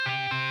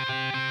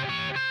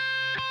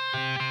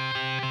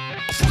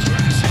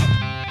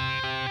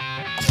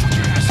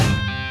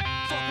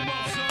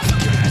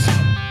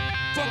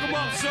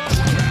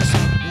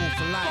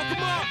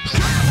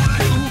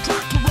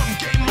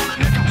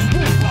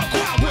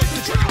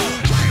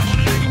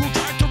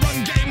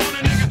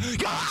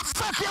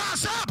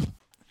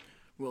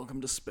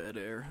Welcome to Sped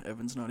Air.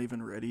 Evan's not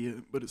even ready yet,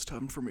 but it's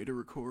time for me to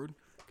record,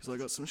 because I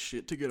got some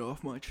shit to get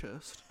off my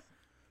chest.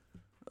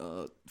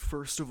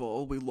 First of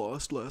all, we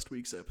lost last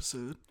week's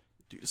episode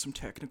due to some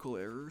technical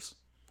errors.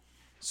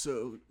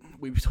 So,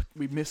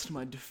 we missed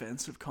my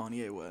defense of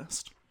Kanye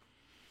West.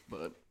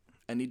 But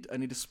I need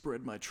to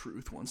spread my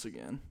truth once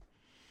again.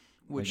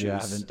 Which you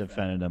haven't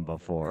defended him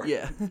before.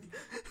 Yeah.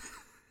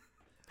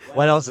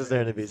 What else is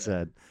there to be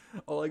said?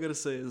 All I gotta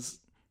say is,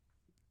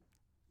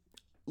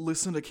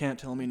 listen to Can't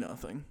Tell Me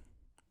Nothing.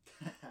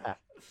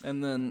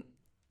 And then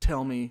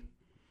tell me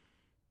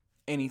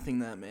anything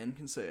that man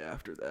can say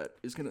after that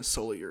is gonna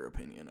sully your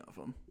opinion of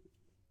him.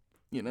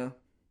 You know?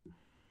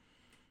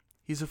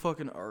 He's a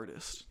fucking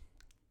artist.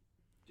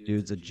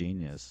 Dude's a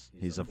genius.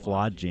 He's a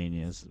flawed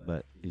genius,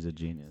 but he's a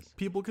genius.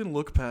 People can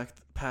look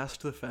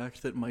past the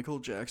fact that Michael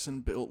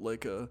Jackson built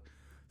like a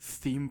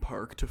theme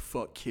park to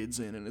fuck kids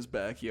in his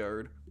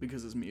backyard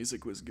because his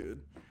music was good.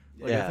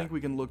 Like, I think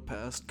we can look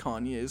past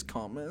Kanye's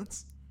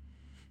comments.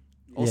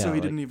 Also,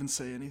 he didn't even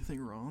say anything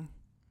wrong.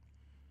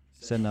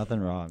 Said nothing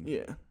wrong.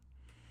 Yeah.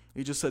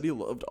 He just said he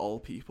loved all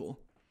people.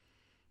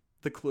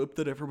 The clip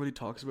that everybody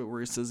talks about where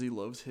he says he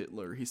loves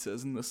Hitler, he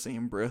says in the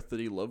same breath that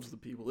he loves the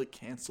people that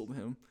canceled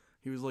him.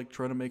 He was like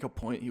trying to make a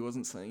point. He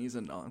wasn't saying he's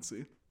a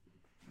Nazi.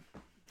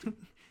 Do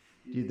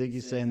you think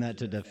he's saying that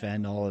to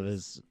defend all of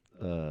his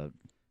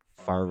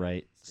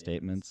far-right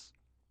statements?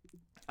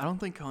 I don't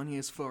think Kanye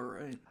is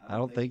far-right. I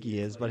don't think he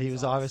is, but he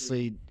was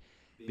obviously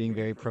being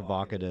very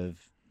provocative,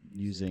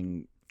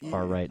 using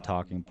far-right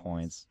talking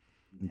points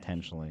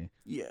intentionally.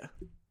 Yeah.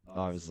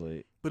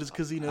 Obviously. But it's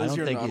because he knows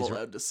you're not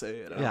allowed to say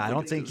it. I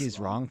don't think he's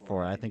wrong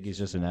for it. I think he's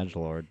just an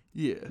edgelord.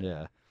 Yeah.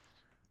 Yeah.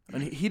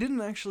 And he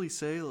didn't actually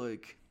say,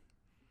 like,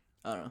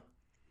 I don't know.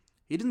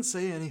 He didn't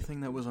say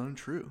anything that was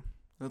untrue.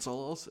 That's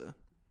all I'll say.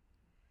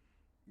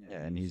 Yeah,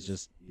 and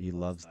he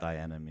loves thy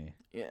enemy.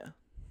 Yeah.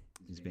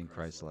 He's being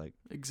Christ-like.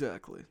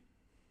 Exactly.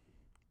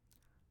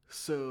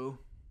 So,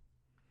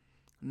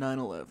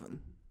 9/11.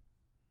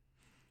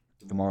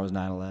 Tomorrow's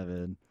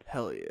 9/11.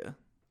 Hell yeah.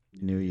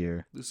 New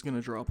Year. This is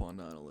gonna drop on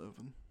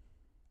 9/11.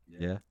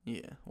 Yeah?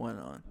 Yeah, why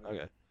not?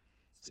 Okay.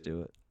 Let's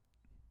do it.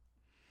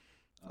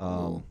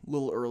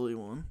 Little early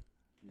one.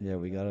 Yeah,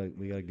 we got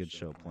a good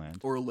show planned.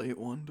 Or a late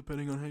one,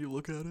 depending on how you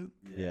look at it.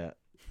 Yeah.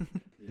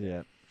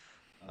 Yeah.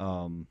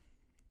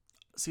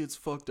 See, it's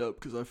fucked up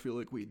because I feel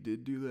like we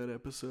did do that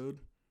episode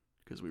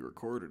because we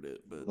recorded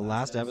it, but the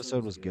last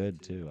episode was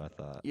good too, I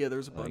thought. Yeah,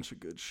 there's a bunch of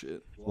good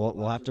shit.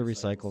 We'll have to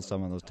recycle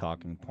some of those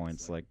talking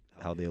points, like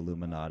how the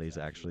Illuminati's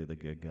actually the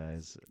good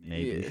guys,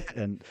 maybe,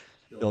 and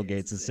Bill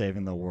Gates is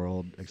saving the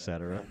world,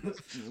 etc.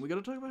 We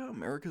gotta talk about how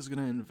America's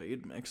gonna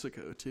invade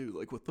Mexico too.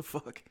 Like, what the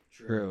fuck?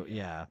 True.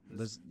 Yeah.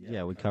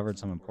 We covered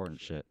some important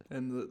shit.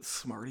 And the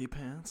smarty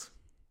pants.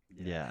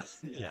 Yeah.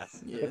 Yeah.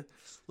 Yeah.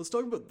 Let's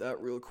talk about that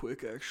real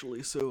quick,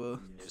 actually. So,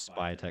 new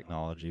spy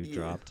technology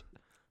dropped.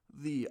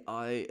 The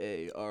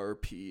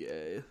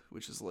IARPA,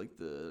 which is like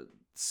the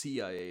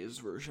CIA's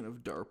version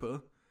of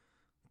DARPA,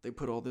 they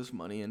put all this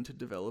money into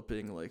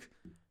developing, like,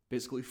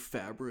 basically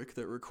fabric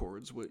that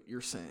records what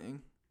you're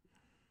saying.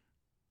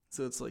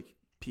 So it's like,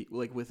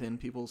 within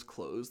people's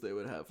clothes, they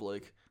would have,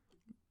 like,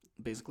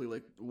 basically,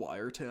 like,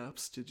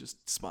 wiretaps to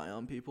just spy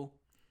on people.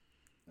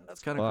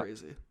 That's kind of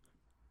crazy.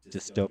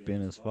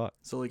 Dystopian as fuck.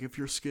 So, like, if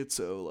you're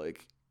schizo,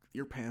 like,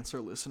 your pants are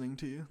listening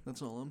to you.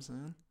 That's all I'm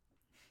saying.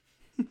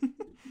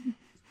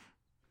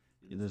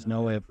 There's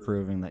no way of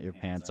proving that your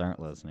pants aren't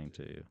listening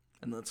to you.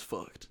 And that's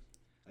fucked.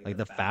 Like,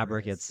 the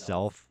fabric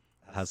itself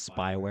has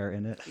spyware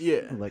in it.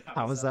 Yeah. Like,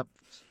 how is that?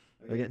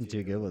 We're getting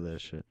too good with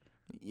this shit.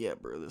 Yeah,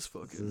 bro, this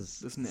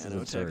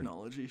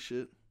nanotechnology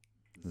shit.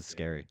 This is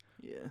scary.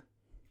 Yeah.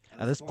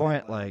 At this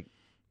point, like,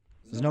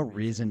 there's no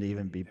reason to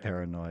even be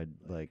paranoid.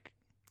 Like,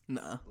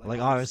 nah. Like,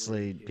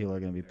 obviously, people are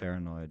going to be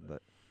paranoid,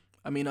 but...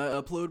 I mean, I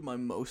upload my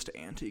most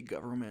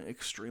anti-government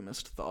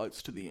extremist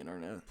thoughts to the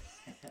internet.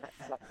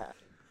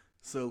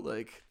 So,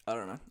 like, I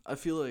don't know. I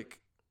feel like,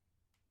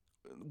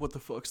 what the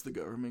fuck's the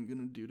government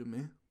gonna do to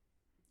me?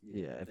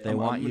 Yeah, if they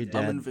want you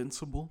dead... I'm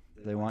invincible.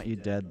 If they want you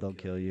dead, they'll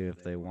kill you.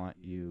 If they want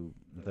to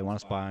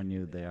spy on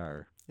you, they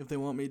are. If they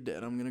want me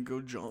dead, I'm gonna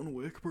go John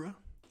Wick, bro.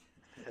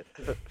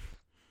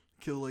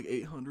 Kill, like,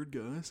 800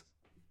 guys.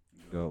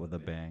 Go out with a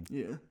bang.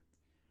 Yeah.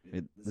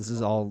 This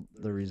is all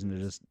the reason to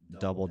just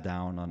double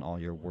down on all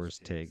your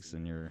worst takes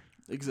and your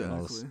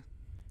most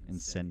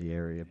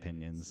incendiary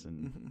opinions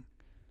and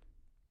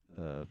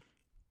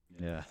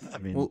yeah. I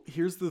mean, well,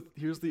 here's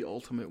the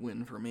ultimate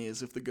win for me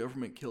is if the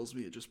government kills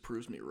me, it just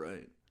proves me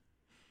right.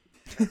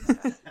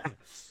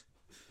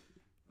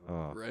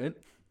 Right?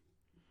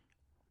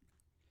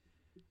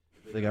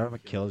 If the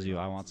government kills you,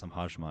 I want some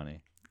hush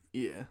money.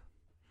 Yeah.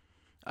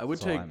 I would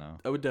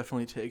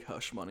definitely take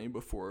hush money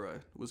before I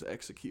was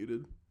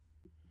executed.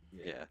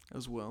 Yeah.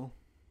 As well.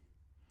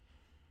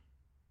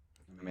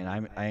 I mean,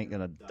 I ain't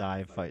gonna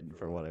die fighting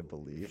for what I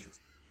believe.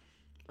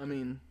 I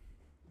mean,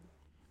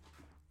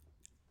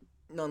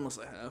 Not unless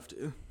I have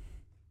to.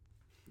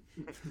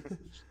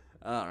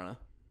 I don't know.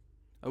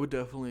 I would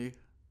definitely,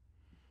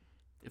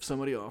 if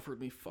somebody offered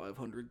me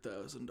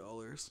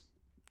 $500,000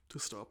 to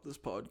stop this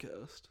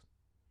podcast,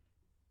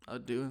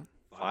 I'd do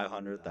it.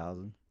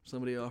 500,000.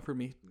 Somebody offered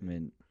me. I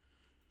mean,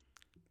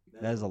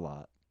 that is a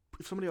lot.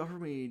 If somebody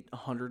offered me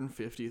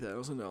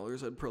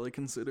 $150,000, I'd probably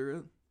consider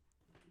it.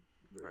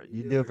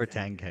 You'd do it for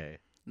 10K.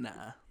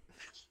 Nah.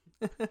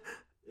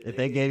 If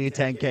they gave you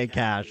 10K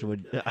cash,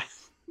 would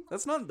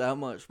That's not that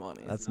much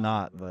money. that's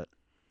not, but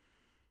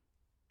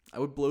I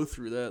would blow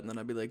through that, and then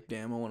I'd be like,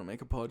 damn, I want to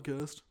make a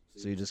podcast.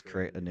 so you just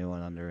create a new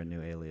one under a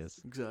new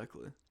alias.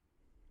 Exactly.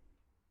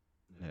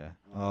 Yeah.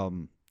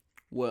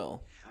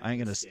 Well, I ain't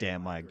gonna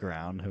stand my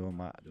ground. Who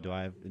am I? Do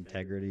I have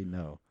integrity?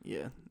 No.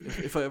 yeah.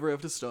 If I ever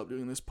have to stop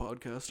doing this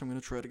podcast, I'm going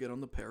to try to get on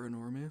the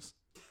Paranormies.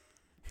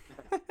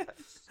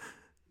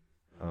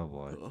 Oh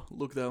boy.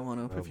 Look that one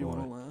up Oh, if you want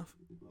to boy. laugh.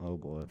 Oh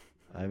boy.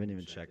 I haven't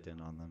even checked in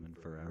on them in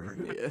forever.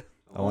 Yeah.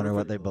 I wonder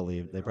what they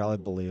believe. They probably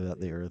believe that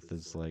the Earth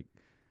is like,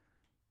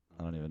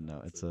 I don't even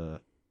know. It's a.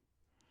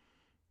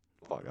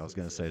 Fuck, I was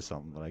gonna say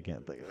something, but I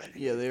can't think of it.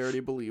 Yeah, they already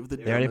believe the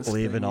They already dumbest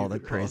believe in thing all you the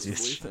could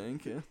craziest possibly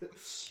think,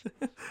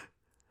 yeah.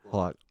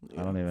 Fuck,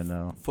 Yeah. I don't even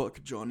know.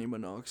 Fuck Johnny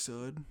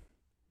Monoxide.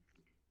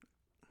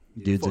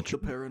 Dude's a.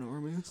 Fuck the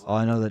Paranormies. All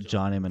I know that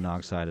Johnny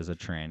Monoxide is a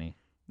tranny,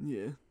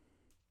 Yeah.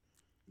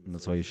 and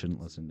that's why you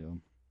shouldn't listen to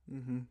him.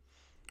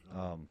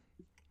 Mm-hmm.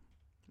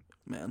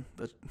 Man,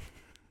 that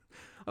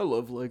I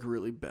love like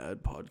really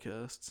bad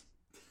podcasts.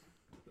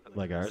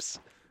 Like ours.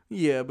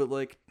 Yeah, but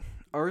like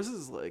ours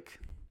is like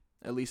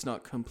at least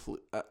not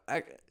complete.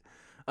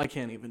 I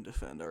can't even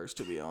defend ours,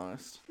 to be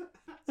honest.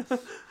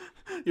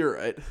 You're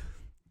right.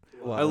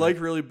 Well, I like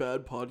really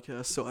bad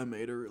podcasts, so I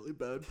made a really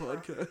bad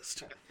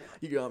podcast.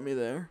 You got me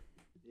there.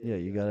 Yeah,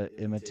 you gotta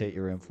imitate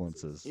your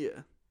influences.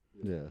 Yeah.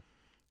 Yeah.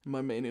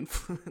 My main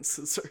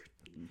influences are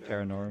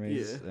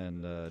Paranormies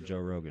and Joe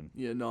Rogan.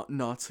 not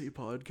Nazi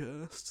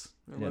podcasts.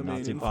 Are Yeah, my main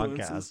Nazi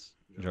influences.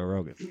 podcast. Joe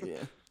Rogan.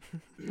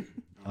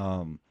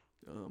 Yeah.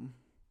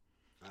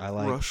 I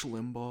like. Rush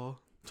Limbaugh,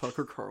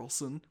 Tucker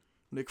Carlson,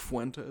 Nick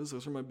Fuentes.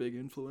 Those are my big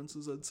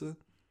influences, I'd say.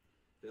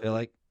 I feel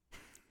like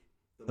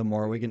the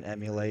more we can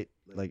emulate,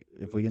 like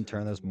if we can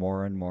turn this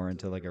more and more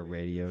into like a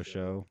radio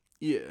show,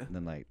 Yeah.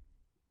 then like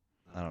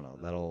I don't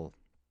know,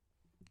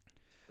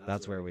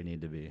 that's where we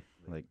need to be.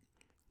 Like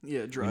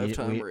Yeah, drive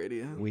time we-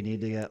 radio. we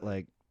need to get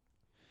like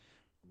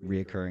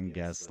reoccurring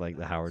guests like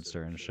the Howard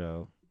Stern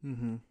show,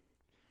 Mm-hmm.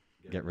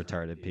 get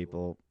retarded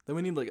people. Then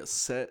we need like a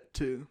set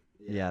too.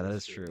 Yeah, that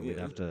is true. We'd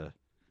Yeah. have to.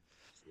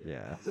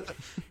 Yeah.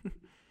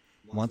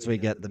 Once we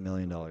get the $1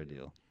 million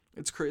deal.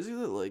 It's crazy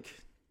that like,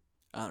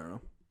 I don't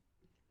know.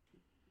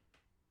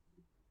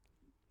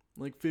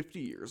 Like 50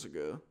 years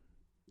ago,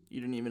 you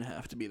didn't even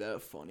have to be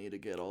that funny to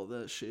get all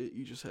that shit.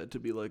 You just had to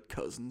be like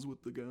cousins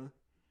with the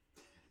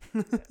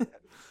guy.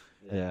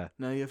 Yeah.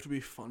 Now you have to be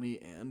funny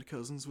and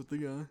cousins with the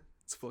guy.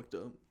 It's fucked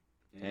up.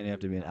 And you have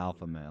to be an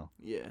alpha male.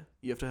 Yeah,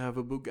 you have to have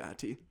a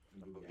Bugatti.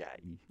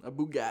 Bugatti. A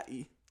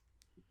Bugatti.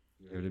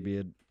 You have to be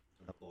a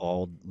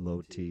bald,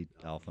 low T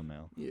alpha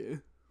male. Yeah.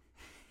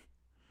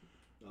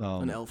 An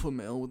Um, alpha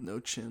male with no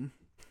chin.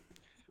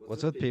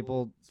 what's with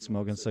people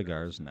smoking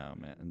cigars now,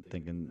 man, and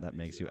thinking that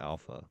makes you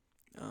alpha?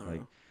 I don't Like,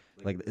 know.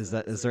 like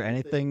is there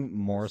anything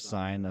more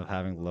sign of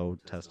having low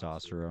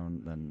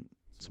testosterone than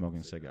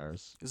smoking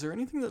cigars? Is there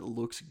anything that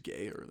looks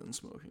gayer than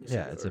smoking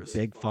Yeah, cigars? it's a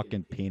big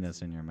fucking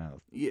penis in your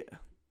mouth. Yeah,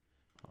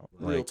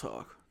 real Like,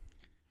 talk.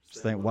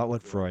 just think, what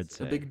would Freud A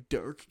say? big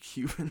dark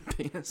Cuban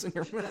penis in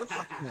your mouth.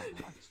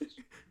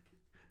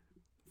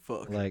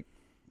 Fuck. Like,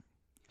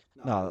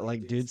 no,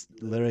 like dudes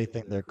literally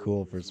think they're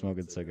cool for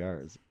smoking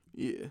cigars.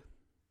 Yeah.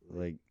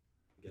 Like,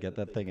 get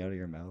that thing out of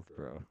your mouth,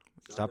 bro.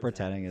 Stop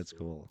pretending it's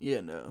cool. Yeah,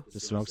 no.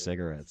 Just smoke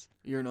cigarettes.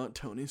 You're not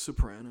Tony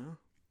Soprano.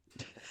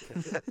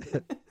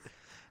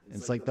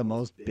 It's like the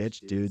most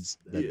bitch dudes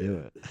that do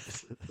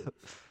it.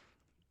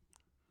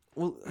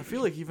 Well, I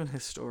feel like even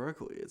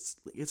historically,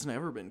 it's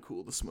never been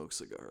cool to smoke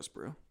cigars,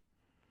 bro.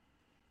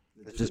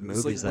 It's just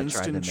It's movies like that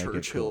try to Winston make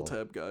it Churchill cool.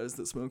 type guys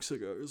that smoke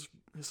cigars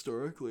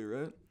historically,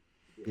 right?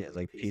 Yeah,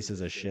 like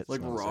pieces of shit. Like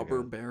smoke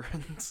robber cigars.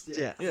 barons.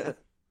 Yeah. Yeah.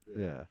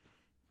 Yeah.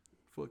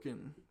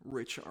 Fucking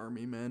rich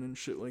army men and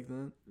shit like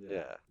that.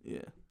 Yeah.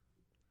 Yeah.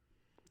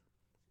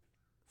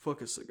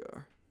 Fuck a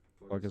cigar.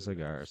 Fuck a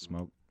cigar.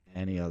 Smoke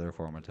any other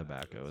form of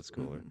tobacco. It's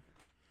cooler. Mhm.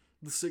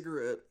 The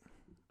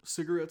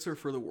cigarettes are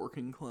for the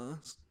working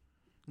class,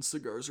 and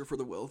cigars are for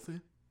the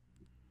wealthy.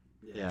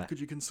 Yeah. Could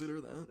you consider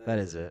that? That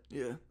is it.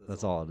 Yeah.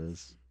 That's all it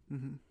is.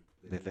 Mm-hmm.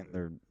 They think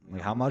they're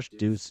like, how much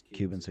do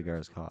Cuban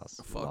cigars cost?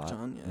 A fuck lot.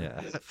 ton,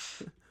 yeah.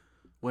 Yeah.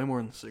 Way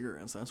more than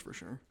cigarettes, that's for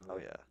sure. Oh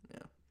yeah.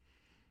 Yeah.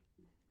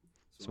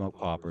 Smoke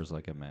poppers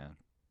like a man.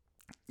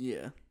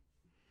 Yeah.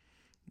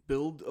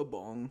 Build a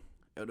bong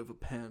out of a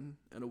pen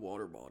and a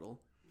water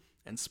bottle,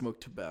 and smoke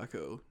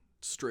tobacco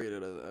straight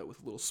out of that with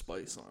a little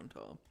spice on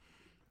top.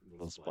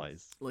 Little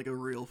spice. Like a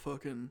real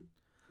fucking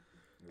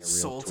A real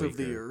salt of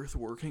the tweaker. earth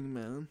working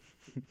man.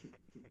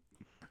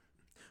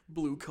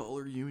 Blue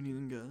collar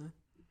union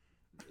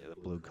guy. Yeah,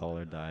 the blue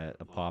collar diet,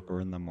 a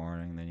popper in the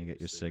morning, then you get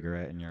your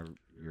cigarette and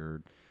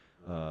your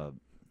uh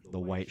the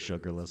white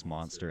sugarless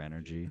Monster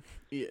Energy,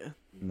 Yeah.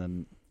 and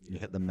then you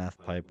hit the meth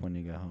pipe when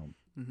you get home.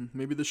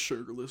 Maybe the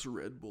sugarless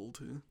Red Bull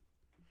too.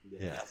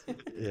 Yeah.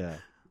 Yeah.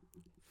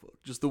 Fuck,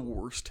 just the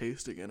worst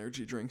tasting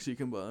energy drinks you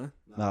can buy.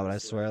 No, but I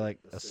swear, like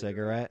a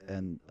cigarette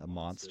and a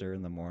Monster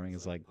in the morning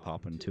is like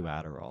popping 2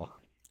 Adderall.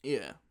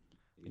 Yeah.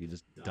 You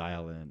just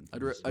dial in.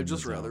 I'd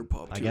just rather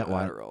pop I two get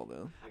why. Adderall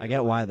though. I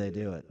get why they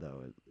do it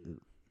though.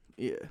 It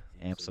Yeah.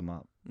 amps them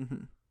up.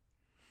 Mm-hmm.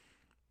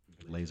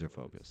 Laser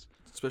focus.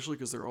 Especially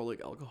because they're all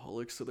like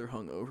alcoholics, so they're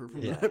hungover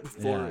from Yeah. the night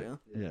before.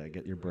 Yeah.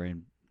 Get your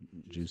brain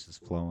juices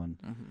flowing.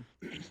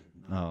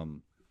 Mm-hmm.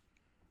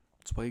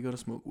 That's why you gotta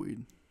smoke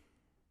weed.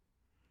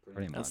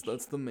 Pretty much.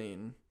 That's the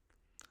main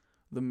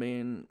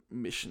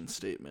mission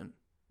statement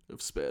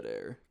of Sped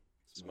Air.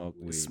 Smoke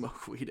weed.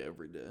 Smoke weed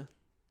every day.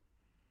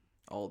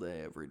 All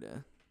day, every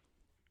day.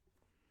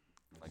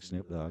 Like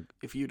Snoop Dogg.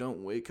 If you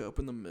don't wake up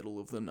in the middle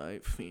of the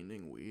night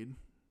fiending weed,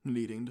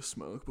 needing to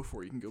smoke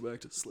before you can go back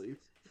to sleep,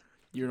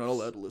 you're not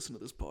allowed to listen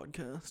to this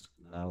podcast.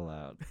 Not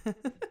allowed.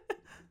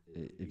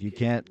 If you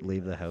can't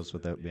leave the house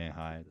without being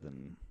high,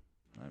 then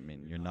I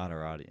mean you're not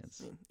our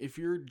audience. If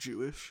you're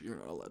Jewish, you're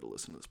not allowed to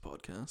listen to this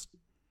podcast.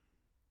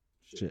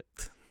 Shit.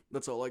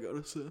 That's all I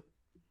gotta say.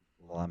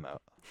 Well, I'm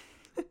out.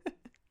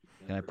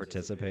 Can I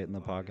participate in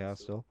the podcast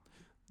still?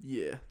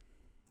 Yeah,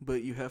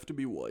 but you have to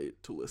be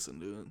white to listen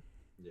to it.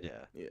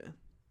 Yeah. Yeah.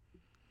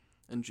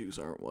 And Jews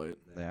aren't white.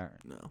 They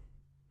aren't. No.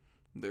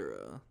 They're,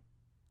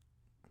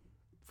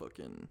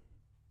 fucking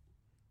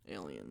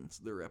aliens.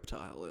 They're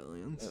reptile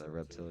aliens. Yeah, they're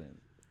reptilian.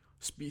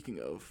 Speaking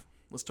of,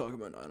 let's talk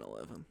about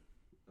 9/11.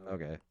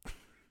 Okay.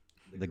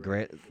 The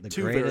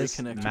Two very greatest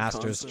connected master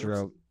concepts.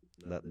 stroke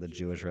that the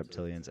Jewish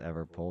reptilians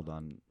ever pulled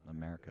on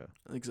America,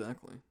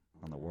 Exactly.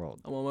 on the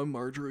world. I'm on my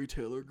Marjorie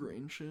Taylor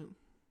Greene shit.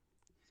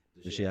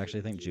 Does she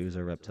actually think Jews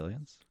are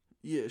reptilians?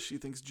 Yeah, she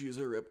thinks Jews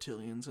are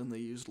reptilians and they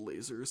used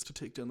lasers to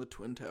take down the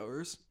Twin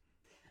Towers.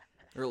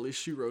 Or at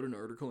least she wrote an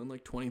article in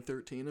like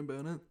 2013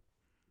 about it.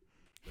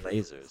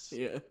 Lasers.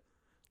 Yeah.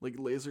 Like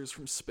lasers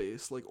from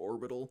space, like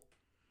orbital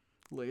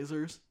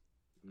lasers.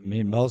 I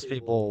mean, most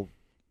people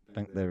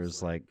think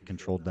there's like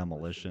controlled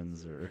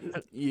demolitions, or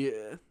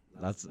Yeah.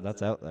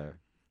 that's out there.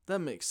 That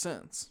makes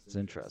sense. It's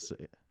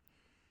interesting.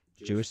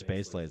 Jewish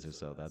space lasers,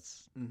 though.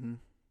 That's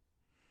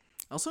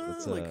Also,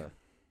 that's like,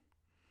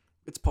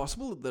 it's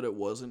possible that it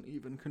wasn't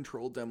even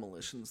controlled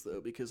demolitions,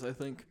 though, because I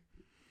think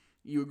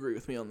you agree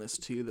with me on this,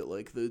 too, that,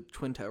 like, the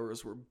Twin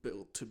Towers were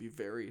built to be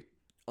very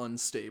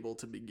unstable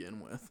to begin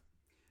with.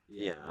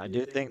 yeah. I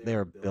do think they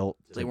were built.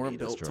 They weren't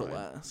built destroyed. to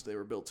last. They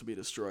were built to be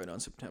destroyed on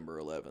September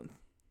 11th.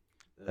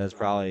 That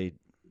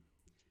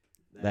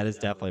is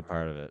definitely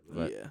part of it.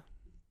 But yeah.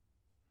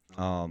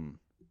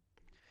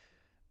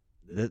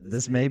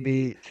 this may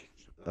be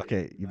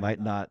okay. You might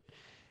not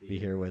be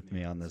here with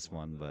me on this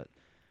one, but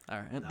All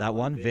right. that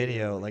one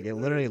video, like it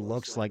literally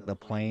looks like the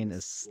plane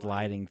is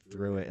sliding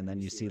through it, and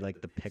then you see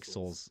like the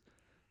pixels,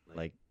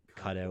 like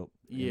cut out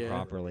Yeah.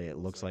 improperly. It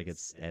looks like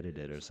it's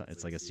edited or something.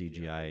 It's like a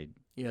CGI.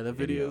 Yeah, the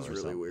video is or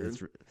really something. weird.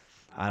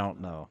 I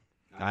don't know.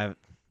 I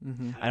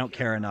don't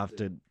care enough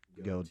to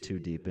go too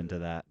deep into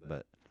that,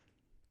 but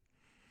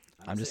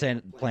I'm just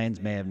saying planes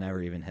may have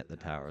never even hit the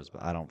towers,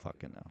 but I don't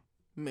fucking know.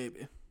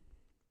 Maybe.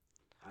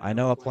 I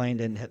know a plane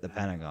didn't hit the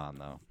Pentagon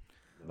though,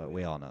 but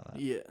we all know that.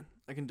 Yeah,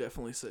 I can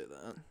definitely say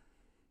that.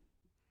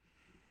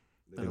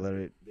 They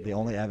literally, the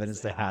only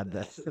evidence they had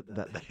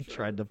that they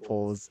tried to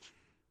pull was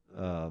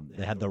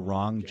they had the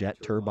wrong jet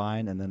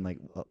turbine and then like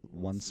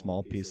one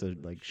small piece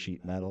of like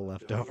sheet metal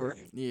left over.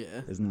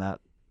 Yeah. Isn't that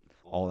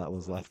all that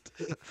was left?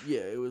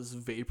 Yeah, it was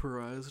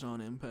vaporized on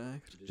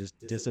impact. Just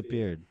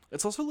disappeared.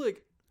 It's also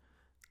like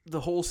the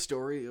whole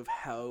story of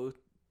how,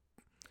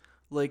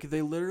 like,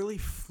 they literally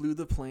flew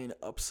the plane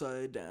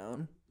upside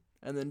down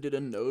and then did a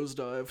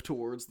nosedive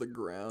towards the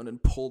ground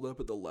and pulled up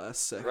at the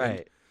last second.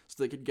 Right.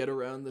 So they could get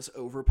around this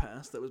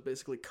overpass that was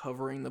basically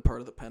covering the part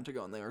of the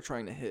Pentagon they were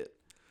trying to hit.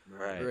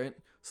 Right?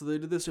 So they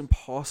did this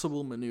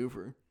impossible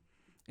maneuver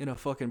in a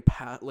fucking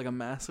like a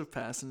massive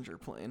passenger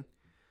plane.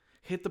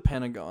 Hit the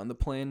Pentagon. The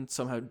plane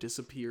somehow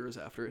disappears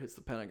after it hits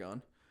the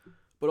Pentagon.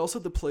 But also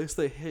the place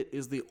they hit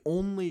is the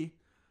only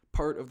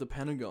part of the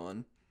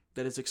Pentagon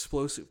that is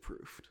explosive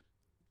proofed.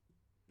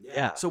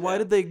 Yeah. So why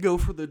did they go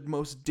for the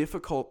most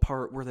difficult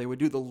part where they would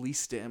do the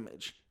least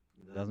damage?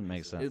 It doesn't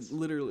make sense. It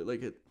literally,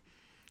 like,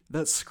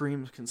 that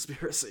screams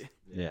conspiracy.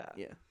 Yeah.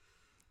 Yeah.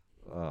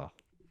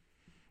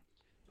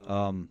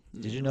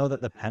 Did you know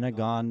that the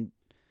Pentagon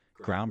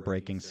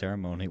groundbreaking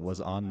ceremony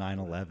was on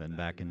 9/11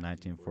 back in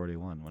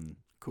 1941? When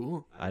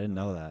Cool. I didn't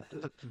know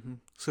that.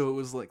 So it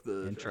was like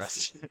the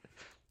Interesting.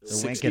 They're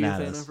 60th winking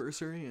at us.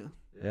 anniversary. Yeah.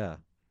 Yeah,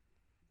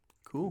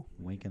 Cool.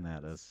 winking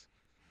at us.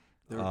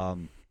 They're-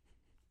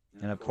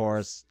 And of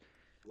course,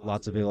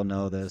 lots of people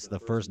know this. The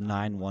first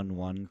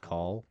 911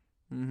 call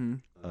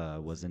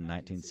was in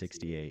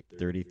 1968,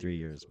 33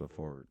 years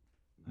before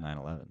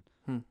 9/11,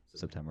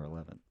 September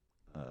 11th,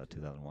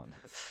 2001.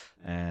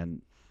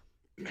 And,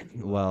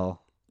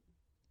 well,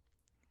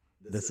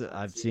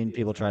 I've seen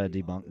people try to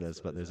debunk this,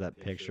 but there's that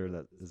picture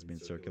that has been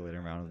circulating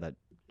around of that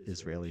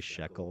Israeli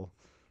shekel.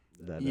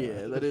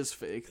 Yeah, that is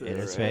fake. Though, It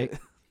is right? fake.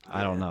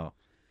 I don't know.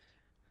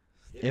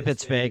 If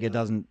it's fake, it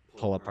doesn't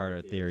pull apart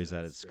our theories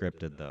that it's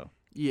scripted, though.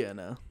 Yeah,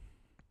 no.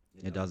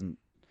 It doesn't,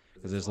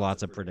 because there's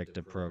lots of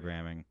predictive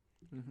programming.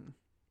 Mm-hmm.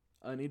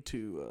 I need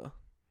to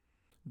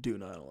do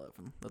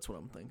 9/11. That's what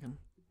I'm thinking.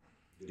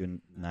 Do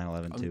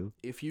 9/11 too?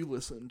 If you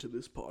listen to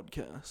this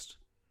podcast,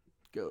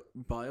 go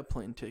buy a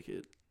plane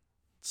ticket,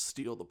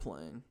 steal the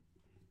plane,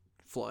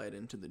 fly it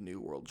into the New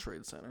World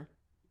Trade Center.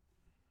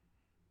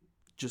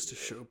 Just to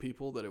show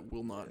people that it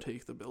will not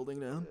take the building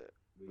down.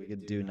 We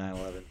could do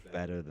 9/11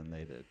 better than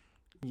they did.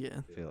 Yeah.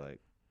 I feel like.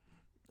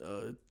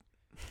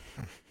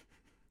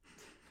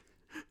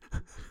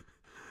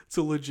 It's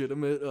a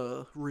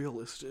legitimate,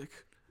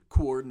 realistic,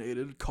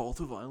 coordinated call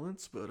to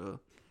violence, but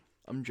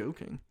I'm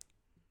joking.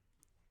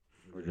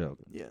 We're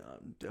joking. Yeah,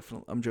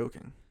 I'm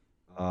joking.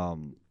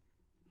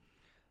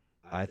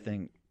 I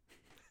think.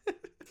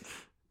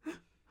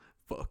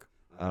 Fuck.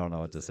 I don't know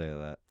what to say to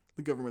that.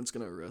 The government's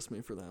gonna arrest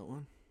me for that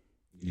one.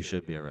 You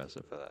should be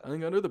arrested for that. I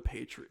think under the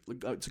Patriot,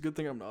 like, it's a good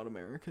thing I'm not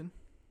American.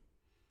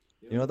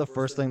 You know the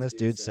first thing this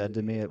dude said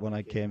to me when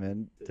I came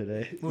in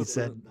today? He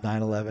said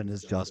 9/11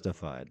 is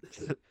justified.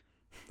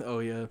 Oh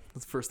yeah,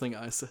 that's the first thing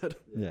I said.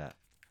 Yeah.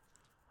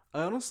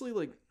 I honestly,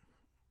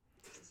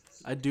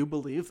 I do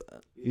believe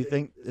that. You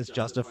think it's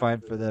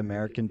justified for the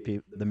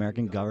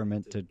American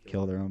government to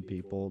kill their own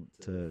people,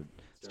 to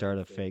start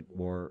a fake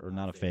war, or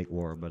not a fake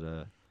war,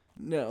 but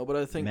No, but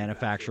I think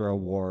manufacture a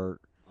war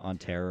on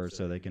terror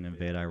so they can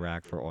invade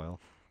Iraq for oil?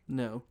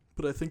 No,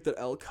 but I think that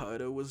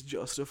Al-Qaeda was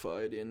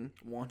justified in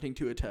wanting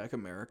to attack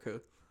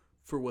America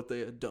for what they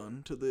had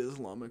done to the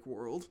Islamic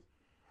world.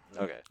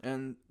 Okay.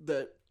 And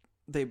that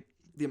the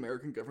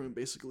American government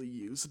basically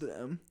used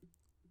them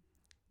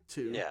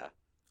to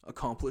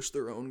accomplish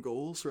their own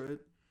goals, right?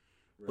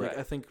 Like,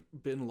 I think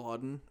Bin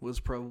Laden was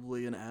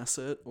probably an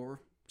asset or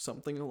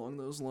something along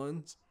those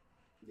lines.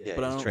 Yeah,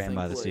 but I he's don't trained think,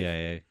 by the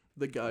CIA.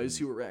 The guys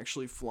who were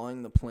actually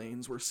flying the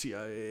planes were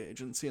CIA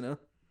agents, you know?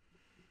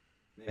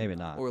 Maybe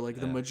not. Or,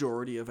 the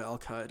majority of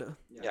Al-Qaeda.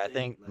 Yeah, I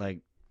think,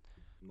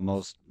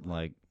 most,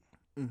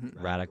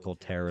 radical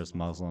terrorist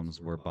Muslims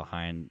were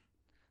behind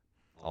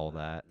all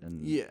that.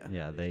 And,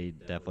 yeah, they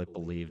definitely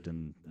believed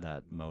in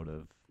that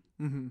motive.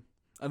 Mm-hmm.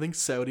 I think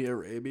Saudi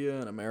Arabia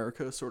and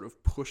America sort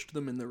of pushed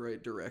them in the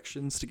right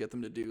directions to get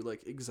them to do,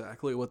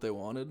 exactly what they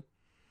wanted.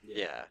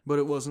 Yeah. But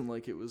it wasn't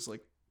it was,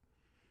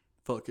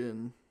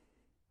 fucking...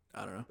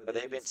 I don't know. But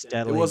they've been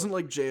steadily... It wasn't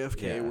like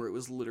JFK where it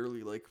was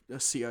literally a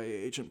CIA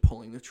agent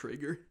pulling the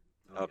trigger.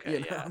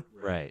 Okay, yeah.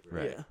 Right.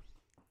 Yeah.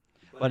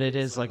 But it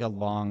is a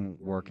long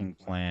working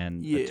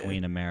plan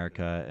between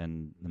America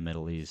and the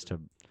Middle East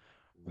to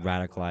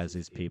radicalize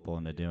these people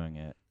into doing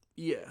it.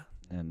 Yeah.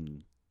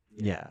 And,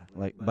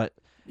 but,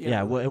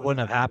 it wouldn't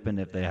have happened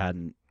if they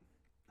hadn't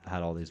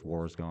had all these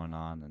wars going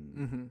on.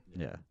 And,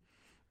 yeah.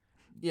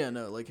 Yeah,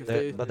 no,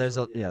 if But there's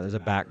a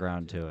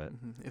background to it.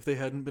 If they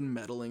hadn't been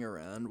meddling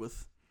around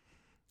with...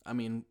 I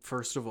mean,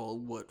 first of all,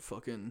 what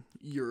fucking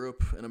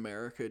Europe and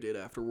America did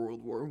after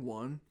World War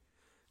I,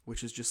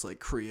 which is just,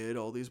 create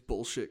all these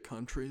bullshit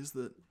countries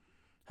that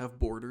have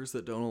borders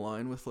that don't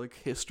align with,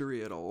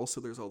 history at all, so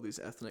there's all these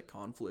ethnic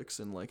conflicts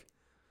in,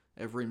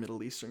 every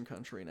Middle Eastern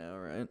country now,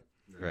 right?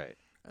 Right.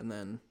 And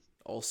then,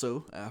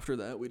 also, after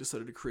that, we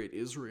decided to create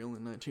Israel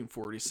in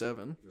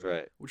 1947.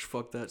 Right. Which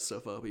fucked that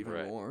stuff up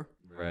even more.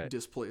 Right.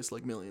 Displaced,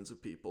 millions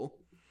of people.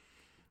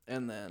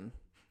 And then...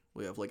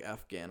 we have,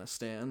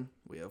 Afghanistan.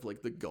 We have,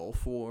 the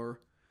Gulf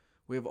War.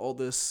 We have all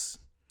this,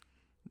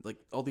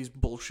 all these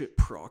bullshit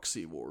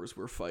proxy wars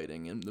we're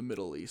fighting in the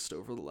Middle East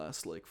over the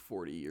last,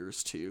 40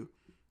 years, too,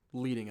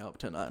 leading up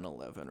to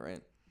 9/11,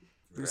 right?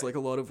 There's, a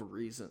lot of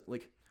reason,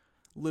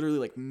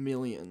 literally,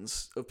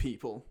 millions of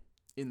people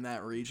in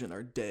that region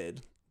are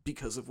dead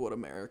because of what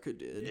America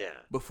did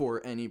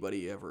before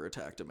anybody ever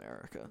attacked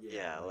America.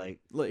 Yeah,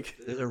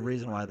 there's a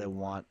reason why they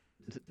want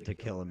to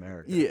kill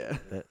America. Yeah.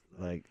 That,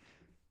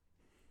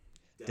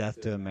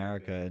 death to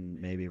America,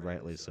 and maybe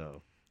rightly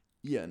so.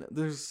 Yeah, no,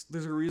 there's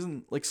a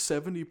reason,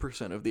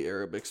 70% of the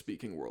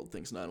Arabic-speaking world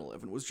thinks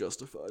 9/11 was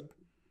justified.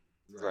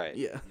 Right.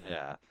 Yeah.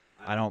 Yeah.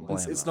 I don't blame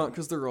them. It's not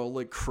because they're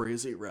all,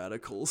 crazy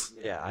radicals.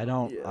 Yeah, I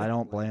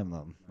don't blame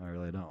them. I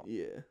really don't.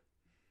 Yeah.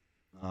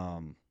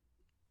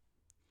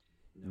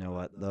 You know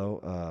what,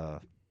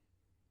 though?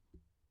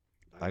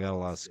 I got a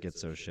lot of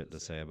schizo shit to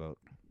say about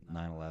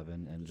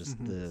 9/11 and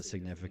just the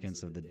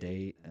significance of the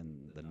date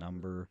and the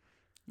number.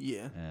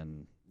 Yeah.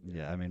 And...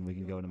 yeah, I mean, we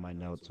can go into my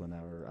notes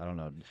whenever. I don't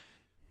know.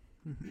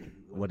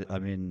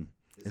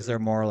 Is there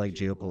more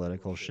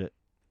geopolitical shit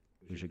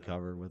we should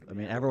cover with? I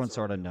mean, everyone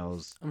sort of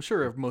knows. I'm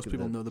sure most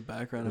people know the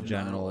background of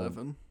general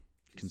 9/11.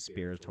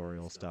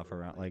 Conspiratorial stuff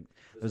around.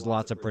 There's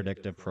lots of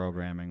predictive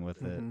programming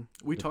with it.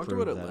 We talked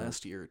about it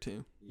last year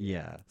too.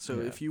 Yeah. So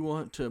if you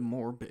want to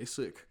more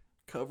basic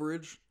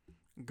coverage,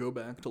 go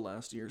back to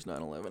last year's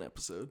 9/11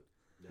 episode.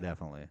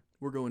 Definitely.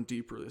 We're going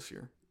deeper this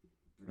year.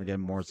 We're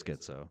getting more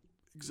schizo.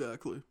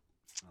 Exactly.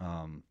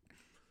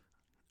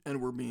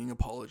 And we're being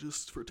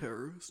apologists for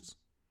terrorists.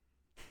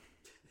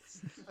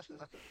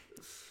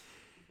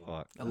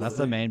 Fuck. That's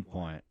the main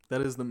point.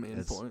 That is the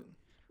main point.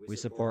 We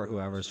support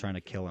whoever's trying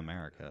to kill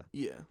America.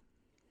 Yeah.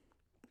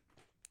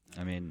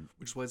 I mean...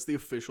 Which is why it's the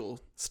official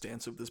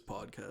stance of this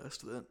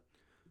podcast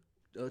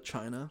that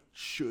China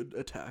should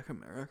attack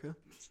America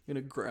in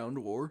a ground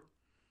war.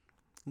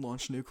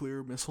 Launch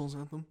nuclear missiles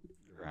at them.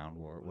 Ground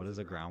war? What does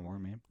a ground war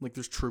mean? Like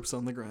there's troops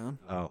on the ground.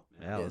 Oh,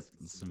 yeah.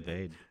 Let's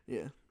invade.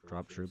 Yeah.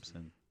 Drop troops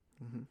in.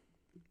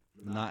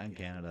 Mm-hmm. Not in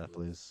Canada,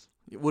 please.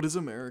 What is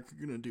America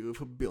gonna do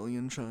if 1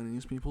 billion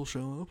Chinese people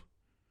show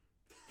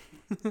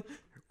up?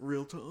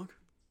 Real talk.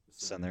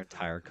 Send their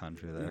entire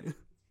country there.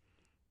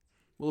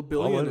 Well, 1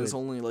 billion is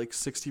only like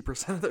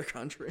 60% of their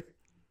country.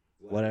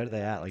 What are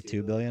they at? Like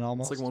 2 billion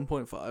almost? It's like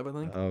 1.5, I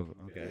think. Oh,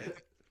 okay.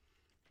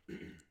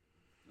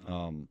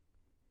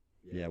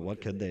 Yeah,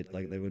 what could they,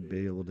 like, they would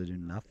be able to do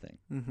nothing.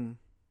 Mm-hmm.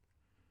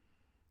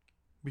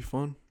 Be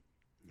fun.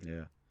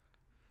 Yeah.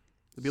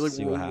 It'd be like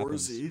World War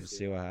Z.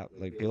 See what happens.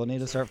 Like, people need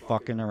to start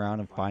fucking around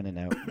and finding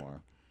out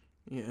more.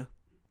 Yeah.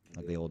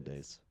 Like the old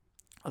days.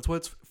 That's why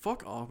it's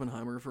fuck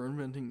Oppenheimer for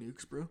inventing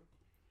nukes, bro.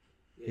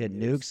 Yeah,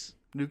 nukes.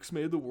 Nukes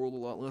made the world a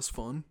lot less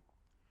fun.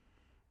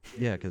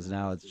 Yeah, because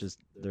now it's just,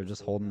 they're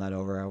just holding that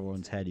over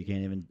everyone's head. You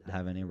can't even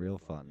have any real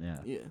fun. Yeah.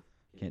 Yeah.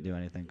 Can't do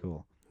anything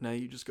cool. Now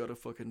you just gotta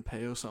fucking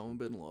pay Osama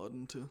bin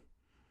Laden to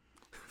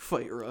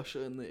fight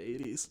Russia in the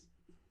 80s.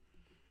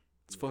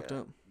 It's fucked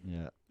up.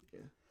 Yeah.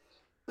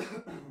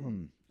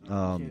 You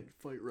can't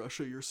fight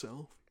Russia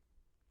yourself.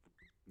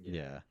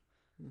 Yeah.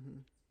 Mm-hmm.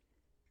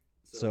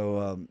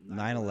 So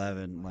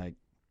 9/11, like,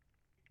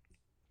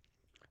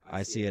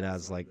 I see it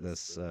as like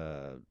this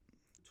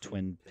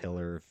twin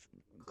pillar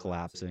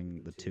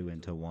collapsing the two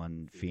into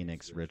one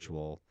Phoenix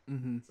ritual.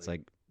 Mm-hmm. It's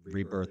like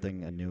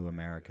rebirthing a new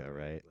America,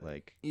 right?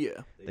 Like,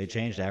 yeah, they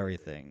changed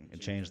everything. It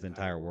changed the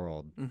entire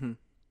world. Mm-hmm.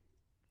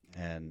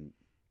 And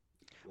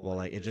well,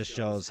 like, it just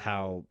shows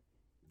how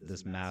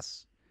this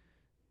mass,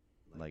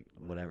 like,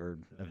 whatever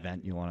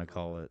event you want to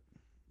call it,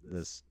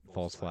 this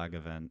false flag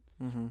event,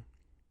 mm-hmm.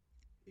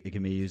 it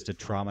can be used to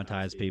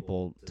traumatize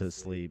people to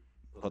sleep,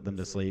 put them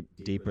to sleep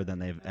deeper than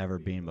they've ever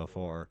been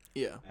before.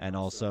 Yeah. And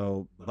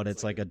also, but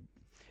it's like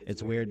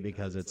it's weird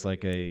because it's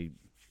like a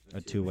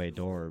two-way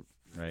door,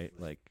 right?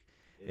 Like,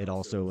 it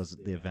also was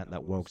the event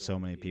that woke so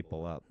many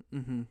people up.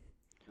 Mm-hmm.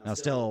 Now,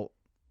 still,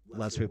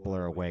 less people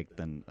are awake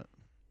than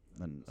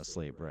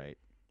asleep, right?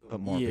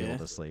 Put more people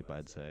to sleep,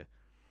 I'd say,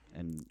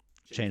 and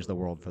change the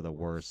world for the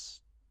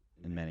worse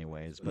in many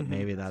ways. But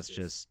maybe that's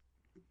just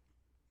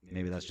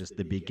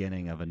the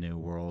beginning of a new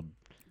world.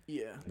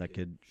 Yeah. That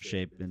could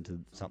shape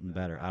into something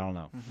better. I don't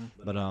know.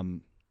 Mm-hmm. But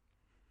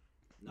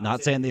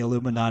not saying the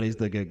Illuminati's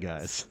the good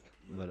guys,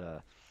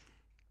 but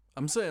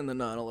I'm saying the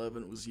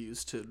 9/11 was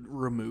used to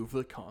remove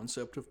the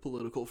concept of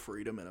political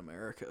freedom in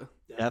America.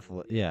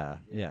 Definitely, yeah.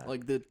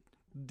 Like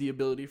the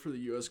ability for the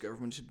U.S.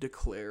 government to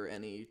declare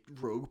any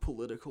rogue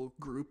political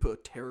group a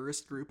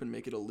terrorist group and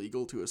make it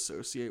illegal to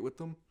associate with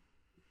them.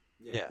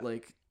 Yeah.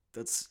 Like,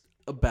 that's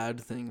a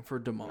bad thing for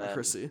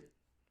democracy.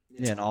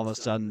 Yeah, and all of a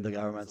sudden the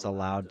government's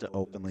allowed to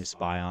openly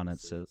spy on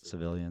its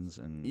civilians,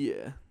 and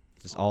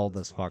just all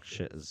this fucked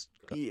shit has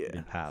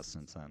been passed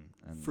since then.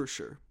 And for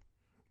sure.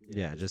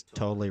 Yeah, just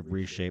totally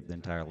reshaped the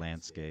entire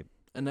landscape.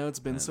 And now it's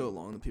been so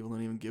long that people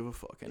don't even give a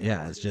fuck anymore.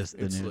 Yeah, it's just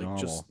the new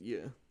normal.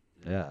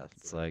 Yeah,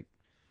 it's like,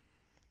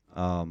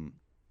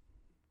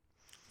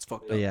 it's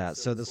fucked up. Yeah,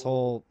 so this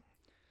whole,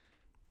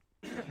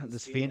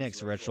 this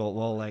Phoenix ritual,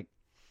 well, like,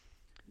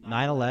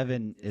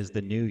 9/11 is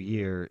the new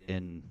year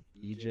in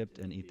Egypt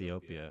and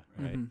Ethiopia,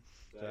 right? Mm-hmm.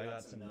 So I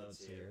got some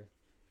notes here.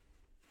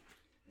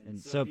 And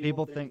so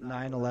people think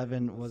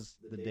 9/11 was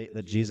the date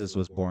that Jesus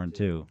was born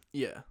too.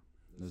 Yeah.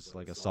 There's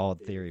like a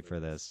solid theory for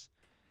this.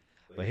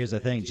 But here's the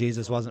thing,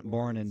 Jesus wasn't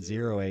born in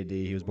 0 AD,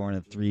 he was born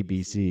in 3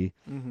 BC.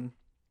 Mm-hmm.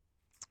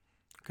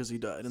 Because he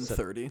died in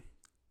 30.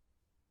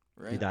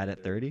 Right? He died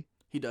at 30?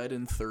 He died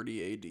in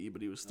 30 AD,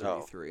 but he was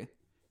 33. Oh.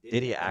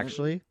 Did he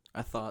actually?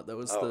 I thought that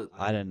was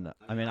I didn't know.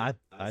 I mean, I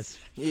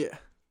yeah.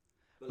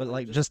 But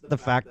like, just the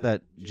fact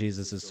that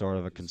Jesus is sort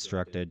of a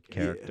constructed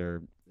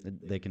character,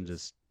 they can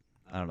just,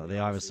 I don't know, they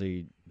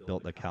obviously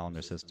built the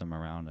calendar system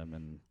around him,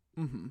 and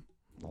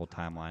the whole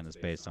timeline is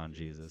based on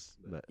Jesus.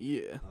 But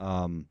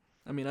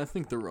I mean, I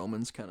think the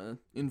Romans kind of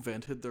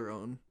invented their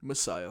own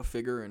Messiah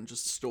figure and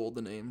just stole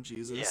the name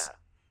Jesus.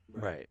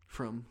 Yeah. Right.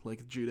 From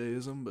like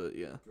Judaism, but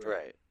yeah.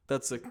 Right.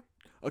 That's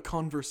a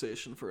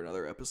conversation for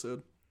another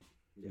episode.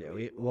 Yeah,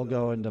 we'll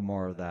go into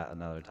more of that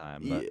another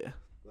time. But,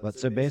 But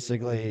so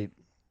basically,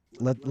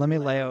 let me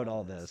lay out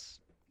all this.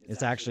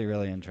 It's actually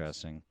really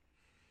interesting.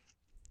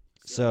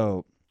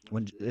 So,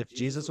 if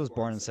Jesus was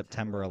born on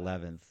September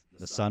 11th,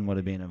 the sun would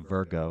have been in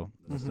Virgo.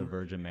 That's the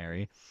Virgin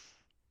Mary.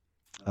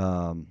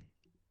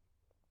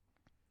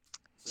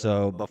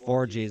 So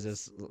before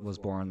Jesus was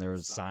born, there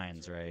was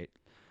signs, right?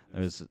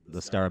 There was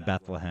the Star of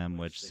Bethlehem,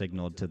 which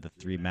signaled to the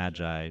 3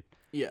 Magi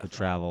to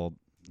travel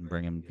and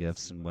bring him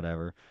gifts and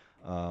whatever.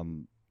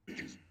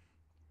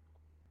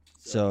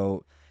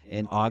 So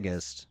in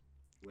August,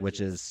 which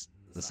is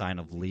the sign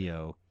of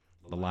Leo,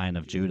 the Lion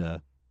of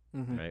Judah,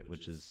 right,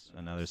 which is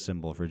another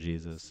symbol for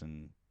Jesus.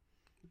 And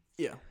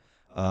yeah.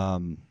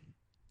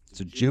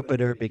 So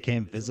Jupiter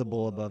became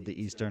visible above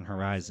the eastern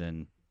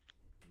horizon.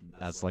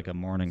 That's like a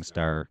morning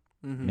star.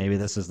 Maybe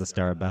this is the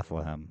Star of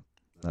Bethlehem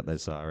that they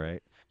saw,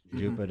 right?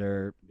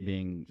 Jupiter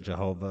being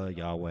Jehovah,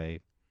 Yahweh,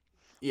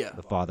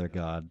 the Father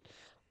God.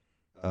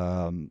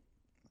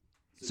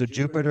 So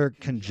Jupiter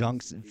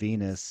conjuncts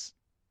Venus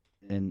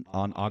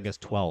on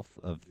August 12th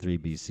of 3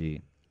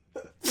 BC.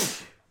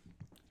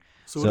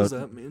 So what does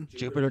that mean?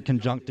 Jupiter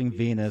conjuncting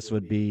Venus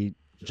would be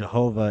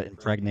Jehovah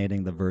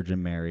impregnating the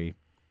Virgin Mary.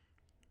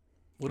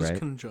 What is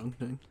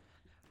conjuncting?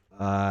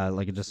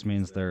 Like it just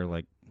means they're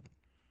like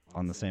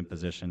on the same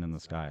position in the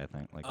sky, I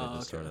think. Like they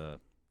just sort of.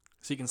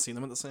 So you can see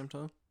them at the same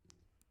time?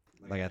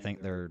 Like I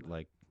think they're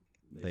like,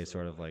 they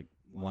sort of like,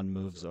 one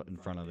moves in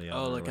front of the other.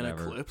 Oh, like an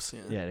eclipse,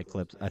 yeah. Yeah, an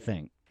eclipse, I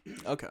think.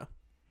 Okay.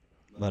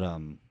 But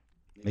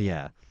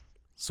yeah.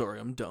 Sorry,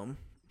 I'm dumb.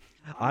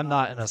 I'm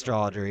not an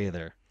astrologer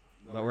either,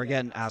 but we're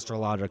getting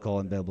astrological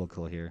and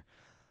biblical here.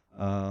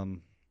 So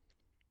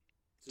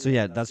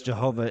yeah, that's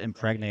Jehovah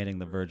impregnating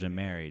the Virgin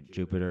Mary.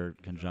 Jupiter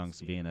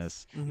conjuncts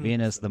Venus.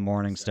 Venus, the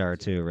morning star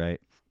too,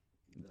 right?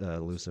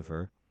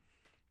 Lucifer.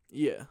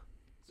 Yeah.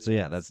 So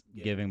yeah, that's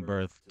giving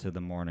birth to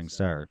the morning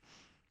star.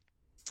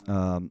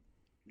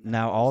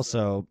 Now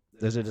also,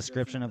 there's a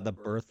description of the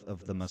birth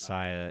of the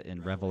Messiah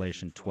in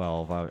Revelation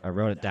 12. I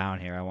wrote it down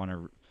here. I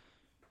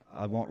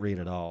won't read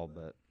it all,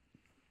 but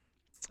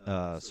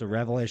so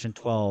Revelation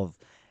 12,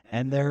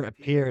 and there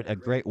appeared a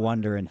great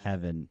wonder in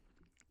heaven.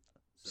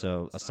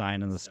 So a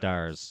sign in the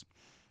stars.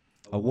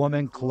 A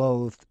woman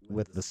clothed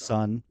with the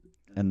sun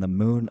and the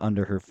moon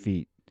under her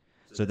feet.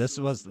 So this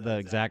was the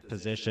exact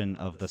position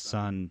of the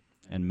sun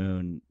and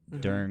moon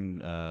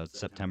during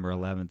September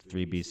 11th,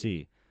 3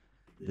 BC.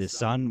 The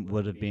sun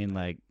would have been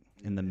like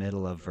in the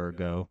middle of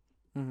Virgo,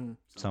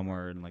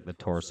 somewhere in like the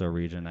torso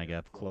region, I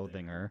guess,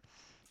 clothing her.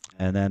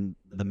 And then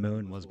the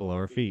moon was below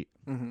her feet.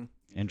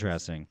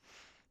 Interesting.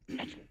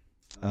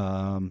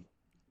 And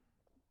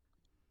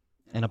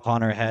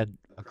upon her head,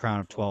 a crown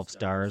of 12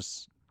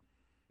 stars.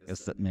 I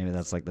guess that maybe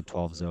that's like the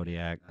 12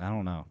 zodiac. I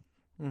don't know.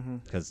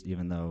 Because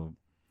even though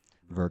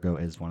Virgo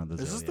is one of the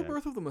zodiac. Is this the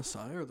birth of the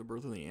Messiah or the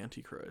birth of the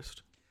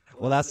Antichrist?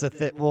 Well, that's the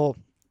thing. Well,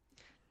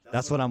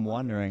 that's what I'm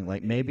wondering.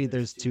 Like, maybe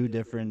there's two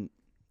different.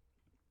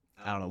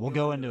 I don't know. We'll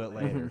go into it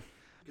later.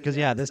 Because,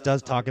 yeah, this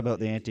does talk about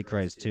the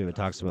Antichrist, too. It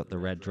talks about the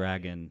red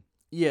dragon.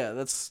 Yeah,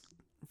 that's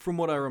from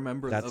what I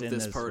remember of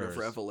this part of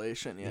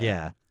Revelation.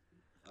 Yeah.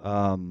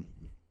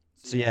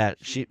 So, yeah,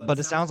 but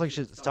it sounds like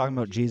she's talking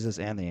about Jesus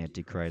and the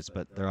Antichrist,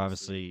 but they're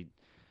obviously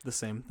the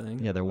same thing.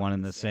 Yeah, they're one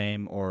and the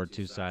same, or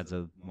two sides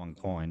of one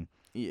coin.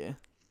 Yeah.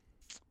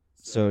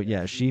 So,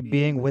 yeah, she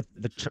being with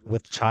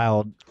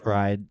child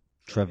cried,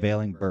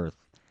 travailing birth,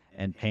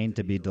 and pain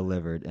to be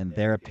delivered. And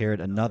there appeared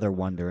another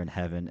wonder in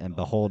heaven, and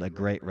behold, a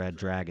great red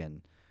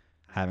dragon,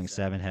 having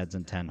 7 heads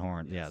and 10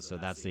 horns. Yeah, so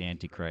that's the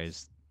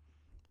Antichrist.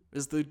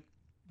 Is the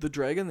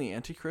dragon the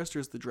Antichrist, or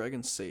is the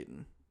dragon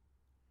Satan?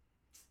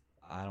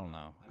 I don't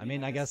know. I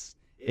mean, I guess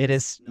it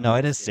is. No,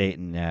 it is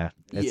Satan. Yeah,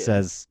 it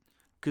says.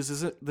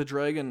 Because the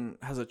dragon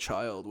has a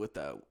child with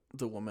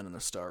the woman and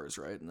the stars,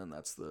 right? And then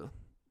that's the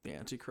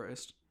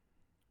Antichrist.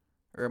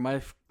 Or am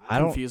I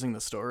confusing the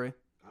story?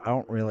 I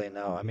don't really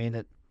know. I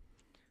mean,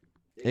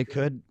 it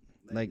could,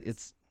 like,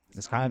 it's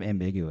kind of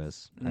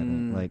ambiguous. I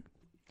think, like,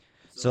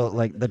 so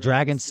like the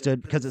dragon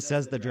stood, because it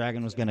says the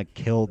dragon was gonna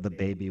kill the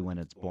baby when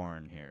it's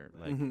born here.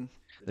 Like.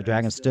 The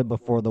dragon stood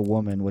before the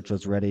woman, which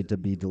was ready to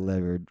be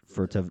delivered,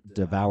 to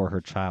devour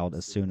her child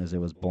as soon as it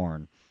was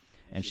born.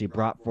 And she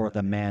brought forth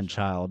a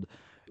man-child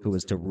who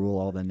was to rule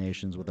all the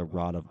nations with a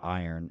rod of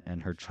iron,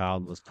 and her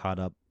child was caught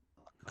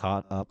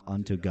up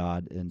unto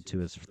God and to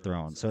his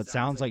throne. So it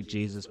sounds like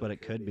Jesus, but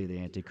it could be the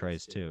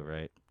Antichrist too,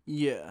 right?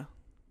 Yeah.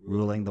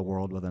 Ruling the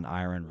world with an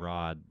iron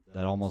rod.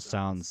 That almost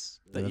sounds...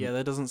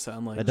 that doesn't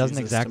sound like That doesn't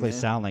Jesus exactly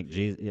sound like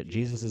Jesus.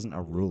 Jesus isn't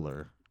a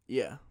ruler.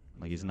 Yeah.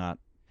 Like, he's not...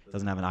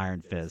 Doesn't have an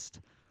iron fist.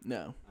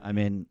 No. I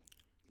mean,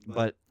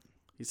 but...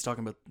 He's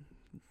talking about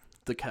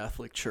the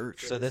Catholic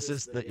Church. So this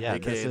is the... Yeah,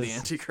 AKA the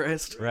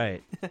Antichrist.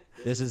 Right.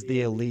 This is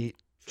the elite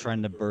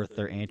trying to birth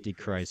their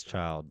Antichrist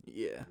child.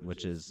 Yeah.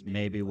 Which is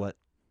maybe what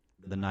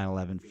the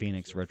 9/11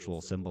 Phoenix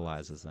ritual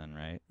symbolizes then,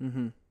 right?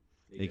 Mm-hmm.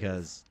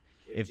 Because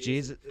if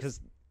Jesus... Because,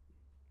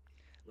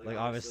 like,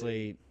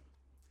 obviously...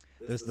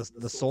 There's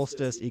the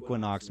solstice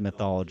equinox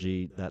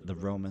mythology that the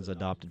Romans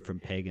adopted from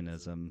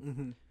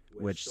paganism,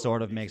 which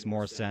sort of makes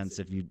more sense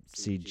if you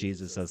see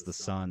Jesus as the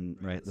sun,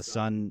 right? The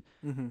sun,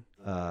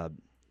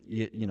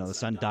 you know, the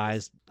sun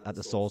dies at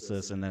the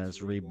solstice and then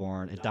it's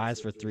reborn. It dies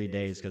for 3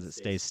 days because it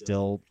stays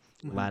still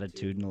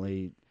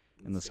latitudinally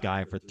in the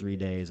sky for 3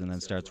 days and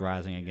then starts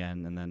rising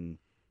again. And then,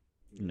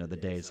 you know, the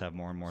days have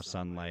more and more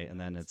sunlight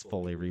and then it's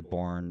fully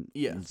reborn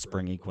in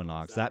spring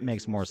equinox. That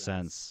makes more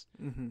sense.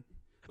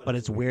 But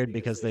it's weird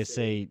because they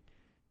say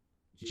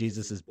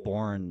Jesus is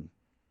born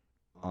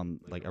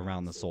on like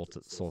around the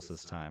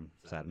solstice time,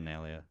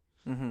 Saturnalia,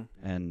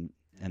 and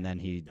then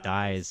he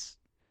dies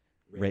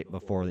right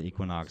before the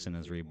equinox and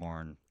is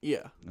reborn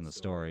Yeah. in the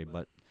story.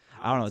 But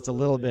I don't know. It's a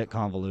little bit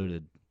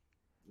convoluted,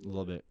 a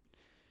little bit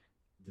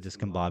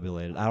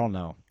discombobulated. I don't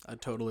know. I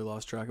totally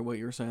lost track of what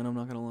you were saying. I'm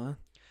not gonna lie.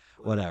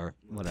 Whatever.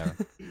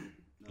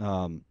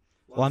 Well,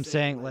 I'm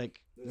saying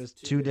like there's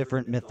two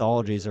different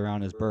mythologies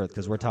around his birth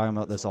because we're talking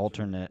about this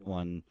alternate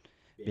one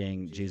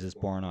being Jesus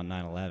born on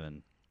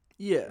 9/11.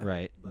 Yeah.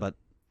 Right. But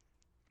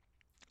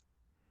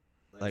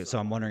like, so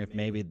I'm wondering if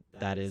maybe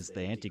that is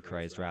the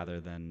Antichrist rather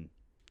than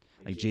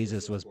like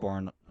Jesus was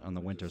born on the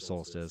winter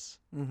solstice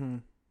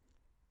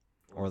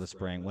or the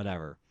spring,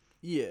 whatever.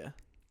 Yeah.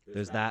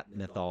 There's that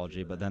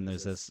mythology, but then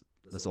there's this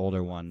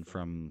older one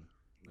from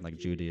like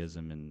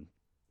Judaism and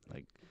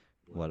like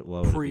what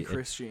would it be?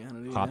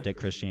 Pre-Christianity. Coptic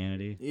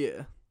Christianity.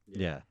 Yeah.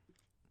 Yeah.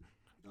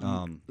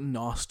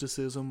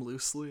 Gnosticism,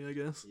 loosely, I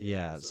guess.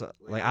 Yeah. So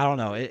like I don't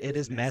know. It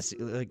is messy.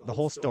 Like the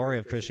whole story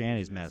of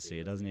Christianity is messy.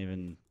 It doesn't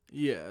even.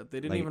 Yeah, they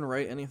didn't even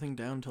write anything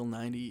down until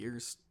 90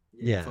 years.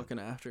 Fucking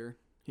after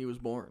he was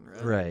born,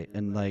 right? Right,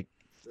 and like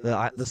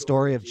the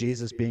story of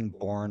Jesus being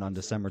born on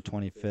December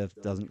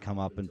 25th doesn't come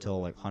up until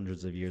like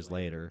hundreds of years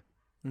later,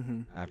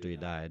 after he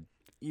died.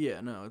 Yeah,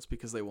 no, it's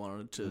because they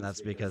wanted to. And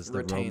that's because the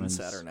retain Romans.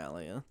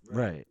 Saturnalia.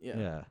 Right.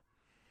 Yeah.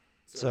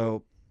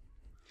 So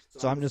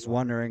I'm just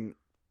wondering,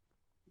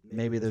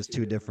 maybe there's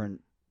two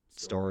different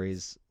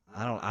stories.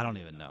 I don't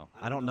even know.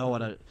 I don't know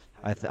what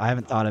I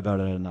haven't thought about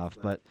it enough.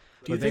 But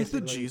do you think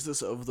the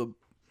Jesus of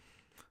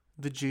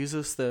the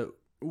Jesus that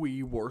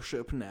we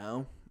worship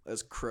now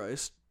as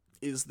Christ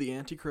is the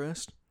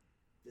Antichrist?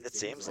 It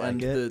seems like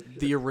and it.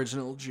 the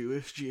original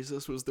Jewish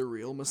Jesus was the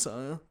real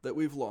Messiah that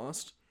we've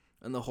lost,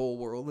 and the whole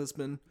world has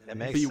been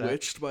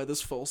bewitched by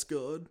this false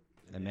god.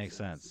 It makes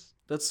sense.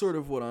 That's sort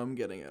of what I'm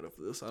getting out of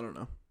this. I don't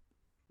know.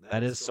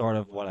 That is sort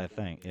of what I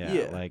think.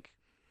 Yeah. Like,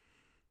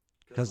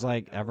 because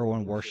like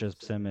everyone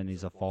worships him and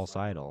he's a false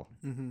idol.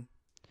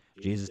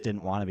 Jesus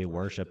didn't want to be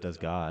worshipped as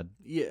God.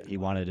 Yeah. He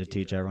wanted to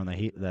teach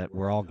everyone that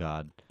we're all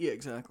God. Yeah,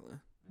 exactly.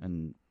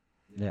 And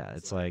yeah,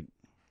 it's like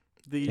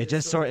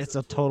it's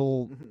a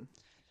total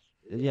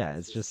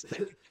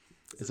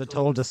it's a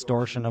total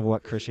distortion of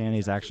what Christianity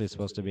is actually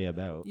supposed to be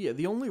about. Yeah,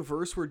 the only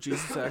verse where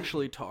Jesus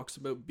actually talks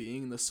about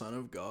being the Son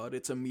of God,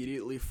 it's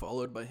immediately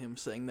followed by him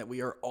saying that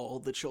we are all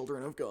the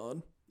children of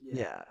God.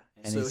 Yeah.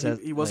 And so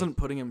he wasn't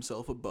putting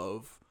himself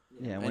above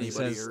when anybody he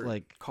says or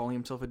like calling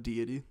himself a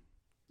deity.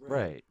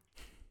 Right.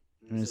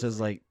 And he says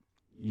like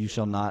you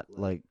shall not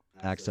like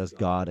access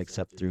God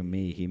except through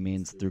me. He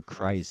means through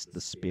Christ,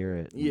 the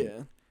Spirit.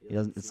 Yeah. He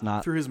doesn't. It's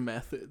not through his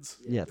methods.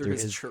 Yeah, through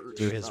his church,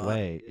 through his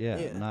way.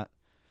 Yeah.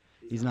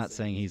 He's not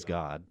saying he's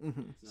God.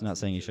 He's not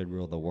saying he should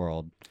rule the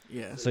world.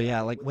 Yeah. So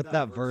yeah, like with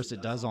that verse,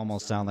 it does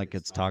almost sound like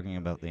it's talking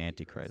about the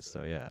Antichrist.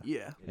 So yeah.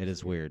 Yeah. It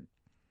is weird.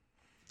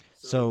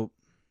 So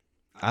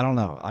I don't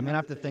know. I'm gonna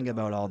have to think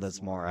about all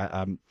this more.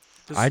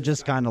 I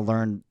just kind of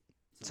learned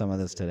some of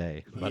this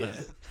today. But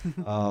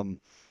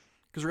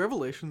because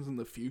Revelation's in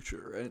the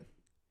future, right?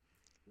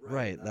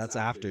 Right, that's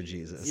after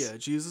Jesus. Yeah,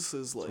 Jesus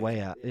is like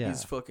way out. Yeah,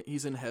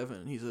 he's in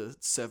heaven. He's a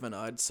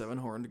seven-eyed,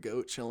 seven-horned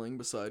goat chilling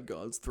beside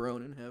God's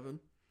throne in heaven.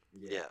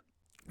 Yeah,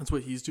 that's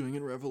what he's doing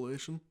in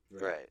Revelation.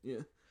 Right.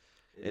 Yeah,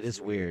 it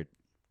is weird,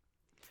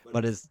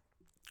 but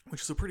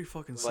which is a pretty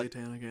fucking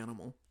satanic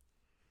animal.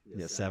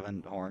 Yeah,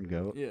 seven-horned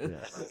goat. Yeah.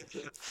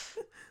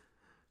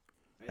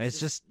 It's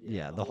just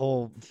the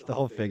whole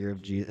figure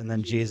of Jesus, and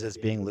then Jesus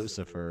being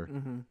Lucifer.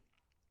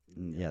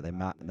 Yeah, they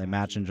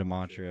match in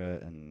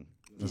gematria and.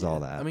 Was all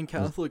that. I mean,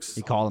 Catholics.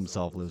 He called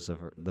himself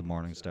Lucifer, the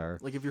Morning Star.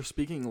 Like, if you're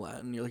speaking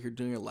Latin, you're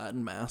doing a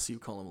Latin mass, you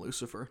call him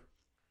Lucifer.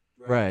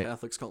 Right.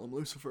 Catholics call him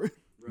Lucifer.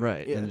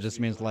 Right. Yeah. And it just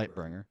means light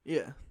bringer.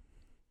 Yeah.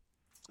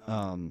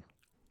 But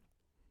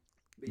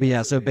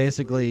yeah, so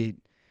basically,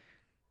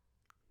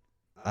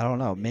 I don't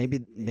know.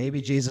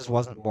 Maybe Jesus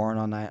wasn't born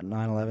on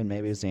 9/11.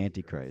 Maybe it's the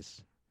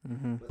Antichrist.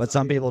 But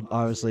some people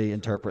obviously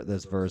interpret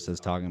this verse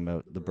as talking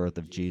about the birth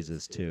of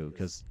Jesus too,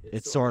 because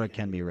it sort of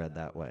can be read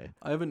that way.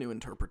 I have a new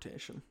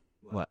interpretation.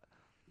 What?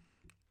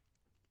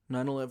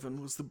 9/11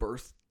 was the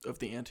birth of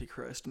the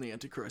Antichrist, and the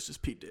Antichrist is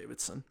Pete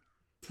Davidson.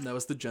 And that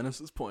was the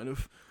genesis point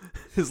of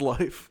his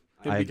life.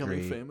 Him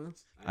becoming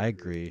famous. I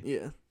agree.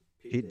 Yeah.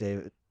 Pete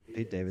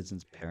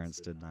Davidson's parents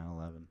did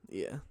 9/11.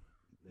 Yeah.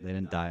 They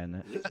didn't die in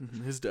it.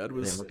 His dad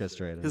was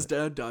orchestrated. His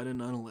dad died in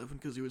 9/11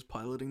 because he was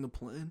piloting the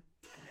plane.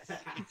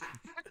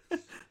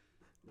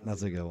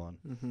 That's a good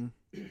one.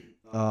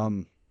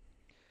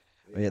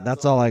 Yeah,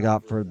 that's all I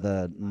got for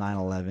the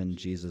 9/11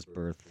 Jesus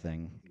birth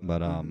thing.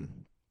 But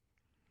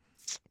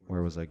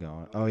where was I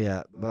going? Oh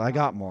yeah, but I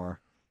got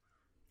more.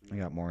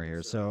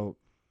 Here. So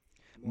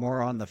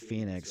more on the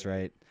Phoenix,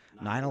 right?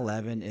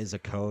 9/11 is a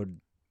code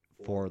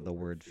for the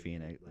word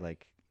Phoenix.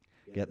 Like,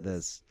 get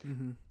this.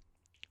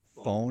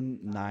 Phone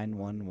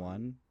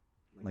 911,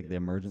 like the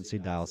emergency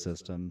dial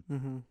system.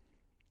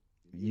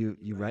 You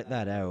write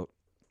that out.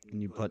 And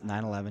you put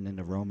 9/11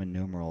 into Roman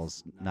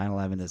numerals.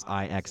 9/11 is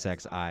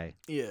IXXI.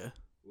 Yeah.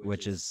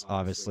 Which is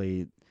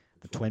obviously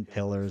the twin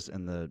pillars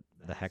and the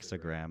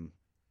hexagram,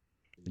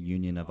 the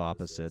union of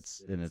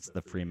opposites, and it's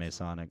the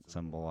Freemasonic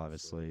symbol,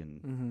 obviously.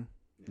 And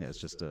Yeah, it's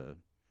just a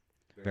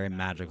very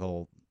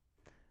magical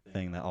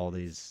thing that all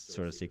these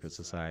sort of secret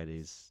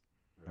societies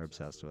are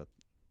obsessed with.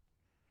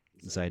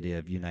 This idea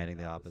of uniting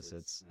the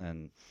opposites.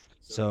 And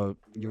so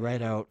you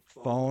write out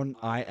phone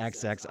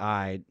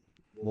IXXI.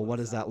 Well, what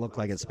does that look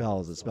like it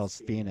spells? It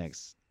spells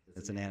Phoenix.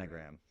 It's an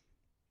anagram.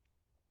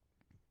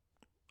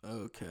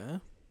 Okay.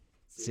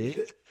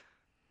 See?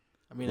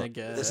 I mean, I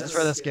guess. This is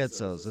for the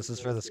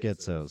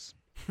schizos.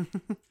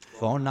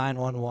 Phone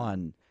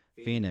 911,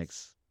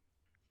 Phoenix.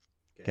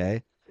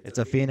 Okay? It's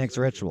a Phoenix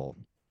ritual,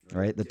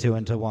 right? The 2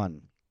 into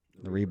 1,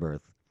 the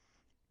rebirth.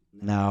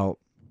 Now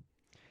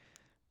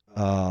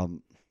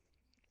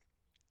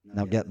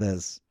get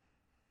this.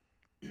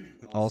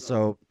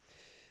 Also,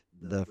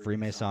 the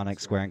Freemasonic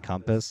square and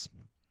compass,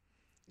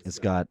 it's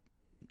got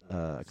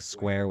a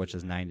square, which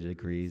is 90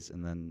 degrees,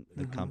 and then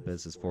the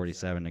compass is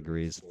 47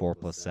 degrees. 4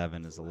 plus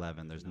 7 is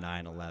 11. There's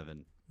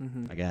 9/11.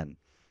 Again,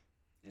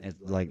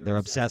 it's like they're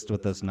obsessed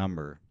with this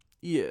number.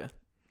 Yeah.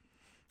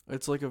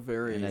 It's like a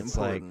very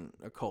important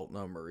occult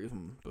number,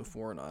 even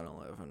before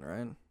 9/11,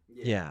 right?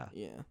 Yeah.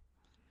 Yeah.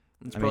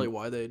 That's probably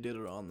why they did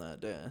it on that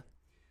day.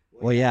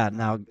 Well, yeah,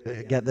 now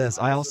get this.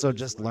 I also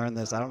just learned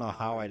this. I don't know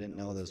how I didn't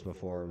know this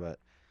before, but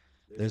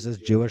there's this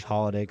Jewish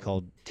holiday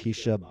called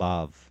Tisha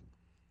B'Av.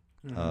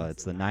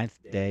 It's the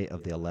 9th day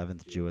of the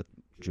 11th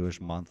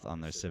Jewish month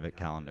on their civic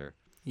calendar.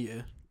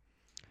 Yeah.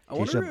 I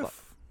wonder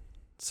if...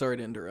 Sorry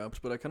to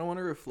interrupt, but I kind of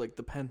wonder if, like,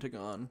 the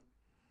Pentagon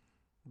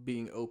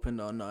being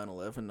opened on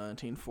 9/11,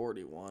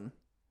 1941,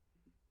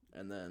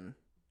 and then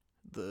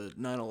the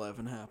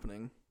 9/11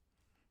 happening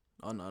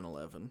on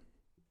 9/11,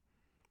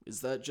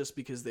 is that just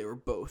because they were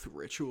both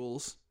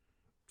rituals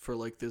for,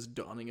 like, this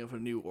dawning of a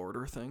new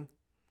order thing?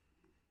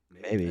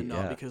 Maybe, and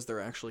not because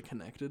they're actually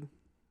connected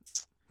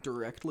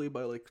directly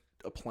by, like,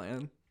 a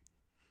plan?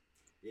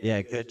 Yeah,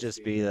 it could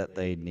just be that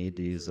they need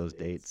to use those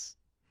dates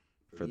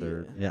for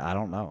their... Yeah, I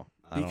don't know.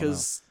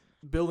 Because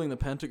building the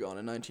Pentagon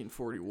in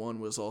 1941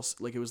 was also,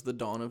 like, it was the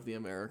dawn of the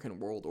American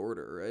world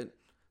order, right?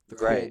 The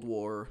Cold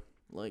War,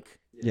 like...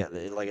 Yeah,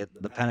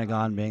 the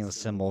Pentagon being the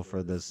symbol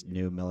for this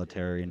new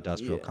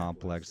military-industrial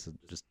complex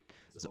that just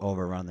has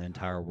overrun the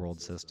entire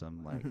world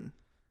system. Like,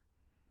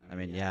 I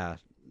mean, yeah,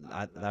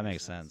 that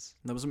makes sense.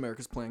 That was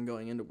America's plan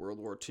going into World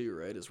War II,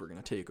 right? Is we're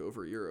going to take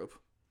over Europe.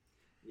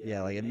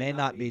 Yeah, like, it may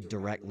not be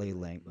directly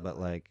linked, but,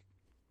 like,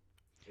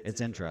 it's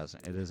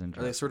interesting. It is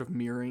interesting. Are they sort of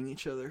mirroring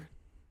each other?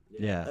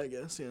 Yeah. I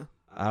guess, yeah.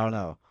 I don't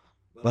know.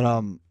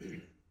 But,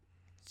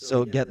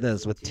 so get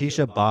this. With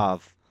Tisha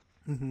B'Av,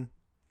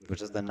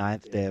 which is the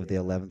 9th day of the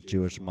 11th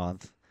Jewish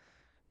month,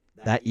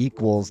 that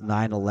equals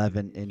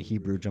 9/11 in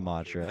Hebrew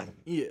gematria.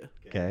 Yeah.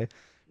 Okay?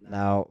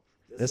 Now,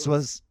 this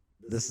is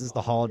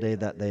the holiday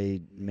that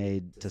they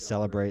made to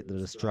celebrate the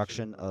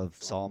destruction of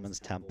Solomon's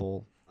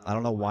temple. I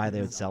don't know why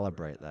they would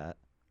celebrate that.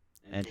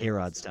 And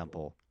Herod's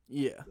temple.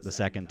 Yeah. The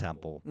second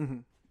temple.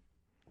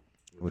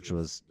 Which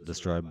was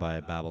destroyed by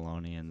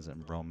Babylonians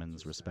and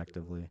Romans,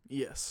 respectively.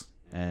 Yes.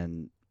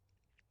 And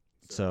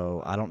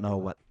so I don't know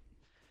what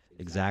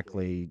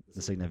exactly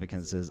the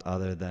significance is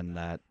other than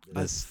that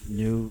this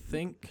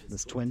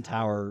Twin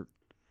Tower...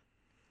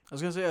 I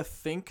was going to say, I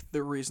think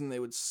the reason they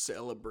would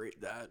celebrate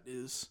that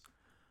is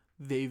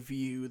they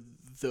view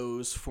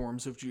those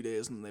forms of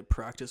Judaism they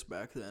practiced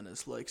back then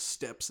as, like,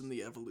 steps in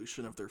the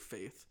evolution of their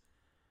faith.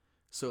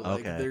 So,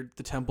 like,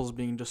 the temples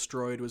being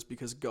destroyed was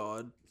because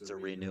God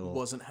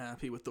wasn't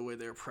happy with the way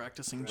they were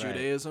practicing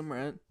Judaism,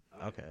 right?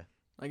 Okay.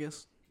 I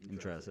guess.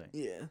 Interesting.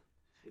 Yeah.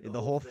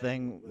 The whole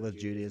thing with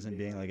Judaism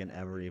being, like, an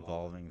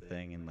ever-evolving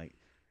thing, and, like,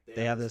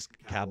 they have this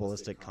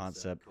Kabbalistic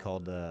concept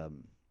called,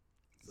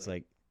 it's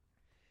like,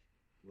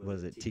 what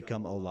is it,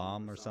 Tikkun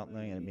Olam or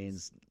something, and it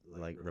means,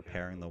 like,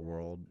 repairing the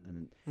world,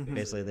 and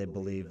basically they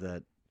believe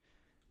that,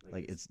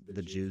 like, it's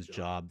the Jews'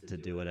 job to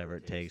do whatever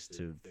it takes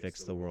to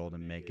fix the world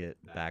and make it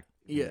back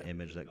the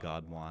image that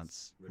God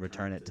wants,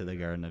 return it to the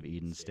Garden of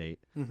Eden state.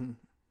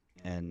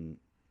 And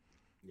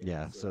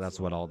yeah, so that's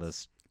what all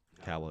this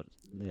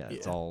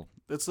it's all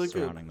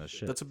surrounding this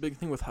shit. That's a big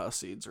thing with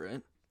Hasids,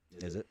 right?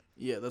 Is it?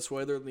 Yeah, that's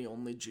why they're the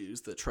only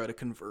Jews that try to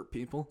convert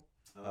people.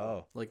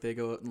 Oh. Like, they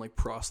go out and, like,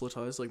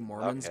 proselytize like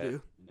Mormons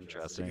do.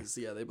 Interesting. Because,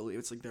 they believe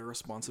it's, like, their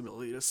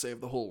responsibility to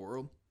save the whole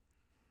world.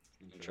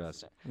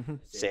 Interesting.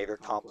 Savior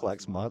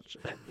complex much?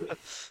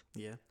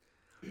 Yeah.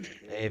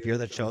 Hey, if you're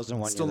the chosen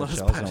one, still you're not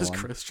the as chosen bad as one.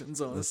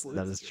 Christians, honestly.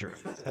 That is true.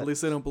 At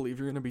least they don't believe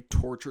you're going to be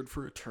tortured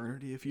for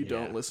eternity if you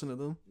don't listen to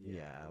them.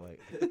 Yeah,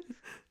 like...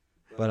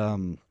 But,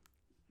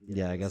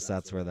 yeah, I guess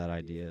that's where that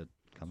idea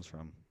comes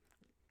from.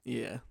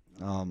 Yeah.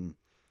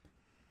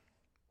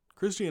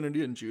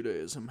 Christianity and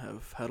Judaism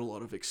have had a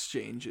lot of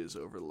exchanges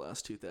over the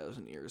last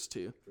 2,000 years,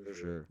 too. For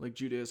sure. Like,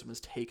 Judaism has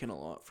taken a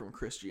lot from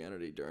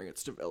Christianity during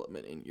its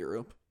development in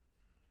Europe.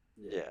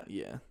 Yeah.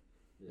 Yeah.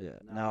 Yeah.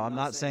 Now, I'm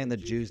not saying the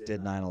Jews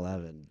did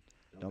 9/11.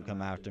 Don't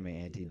come after me,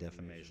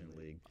 Anti-Defamation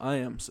League. I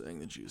am saying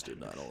the Jews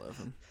did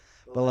 9/11.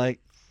 But,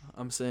 like...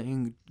 I'm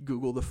saying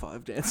Google the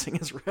 5 dancing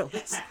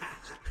Israelis.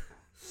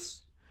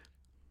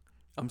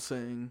 I'm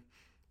saying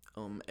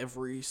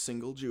every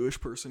single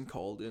Jewish person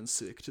called in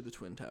sick to the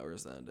Twin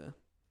Towers that day.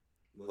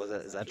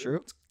 Is that true?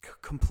 It's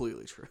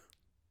completely true.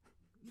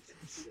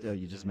 Oh,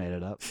 you just made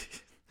it up.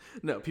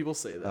 No, people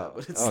say that,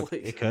 but it's like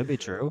it could be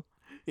true.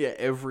 Yeah,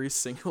 every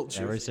single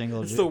Jew. Every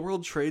single It's Jew. the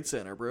World Trade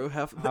Center, bro.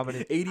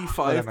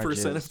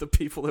 85% of the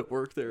people that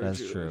work there are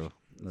Jewish. True.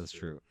 That's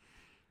true.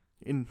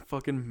 In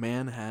fucking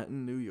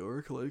Manhattan, New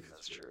York, like.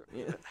 That's true.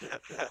 Yeah.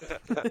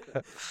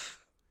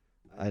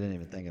 I didn't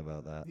even think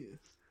about that.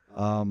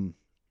 Yeah.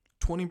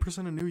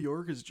 20% of New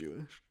York is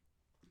Jewish.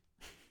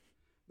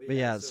 But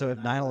yeah, so if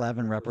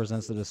 9/11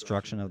 represents the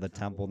destruction of the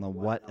temple, then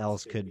what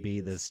else could be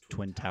this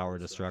Twin Tower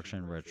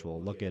destruction ritual?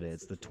 Look at it.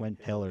 It's the twin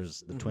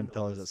pillars, twin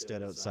pillars that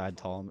stood outside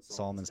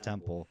Solomon's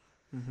temple.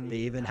 Mm-hmm. They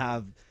even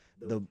have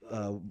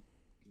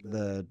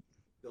the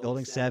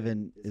Building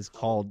 7 is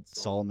called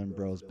Solomon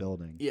Bros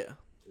Building. Yeah.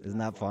 Isn't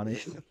that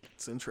funny?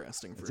 It's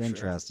interesting for It's sure.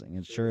 interesting.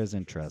 It sure is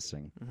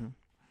interesting.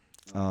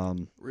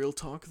 Mm-hmm. Real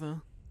talk,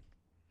 though.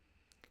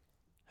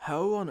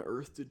 How on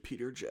earth did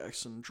Peter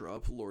Jackson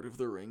drop Lord of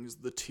the Rings: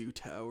 The Two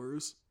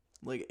Towers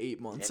like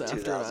 8 months after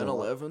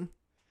 9/11?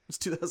 It's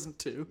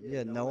 2002.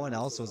 Yeah, no one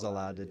else was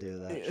allowed to do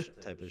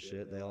that type of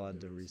shit. They all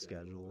had to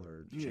reschedule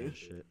or change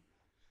shit.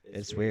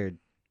 It's weird.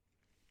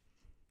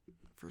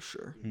 For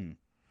sure.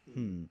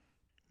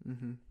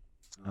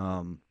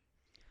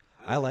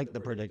 I like the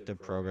predictive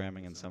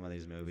programming in some of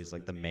these movies,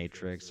 like The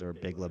Matrix or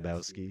Big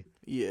Lebowski.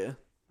 Yeah.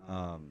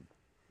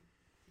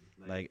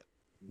 Like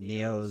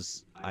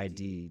Neo's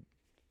ID,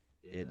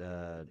 it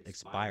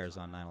expires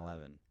on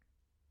 9/11.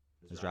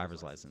 His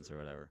driver's license or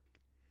whatever.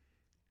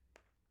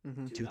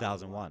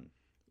 2001.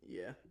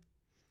 Yeah.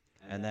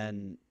 And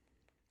then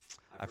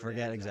I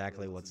forget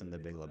exactly what's in the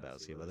Big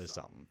Lebowski, but there's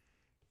something.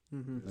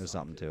 There's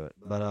something to it.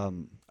 But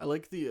I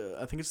like the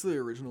I think it's the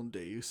original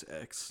Deus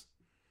Ex.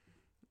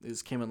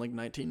 This came in like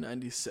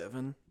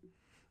 1997,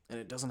 and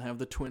it doesn't have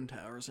the Twin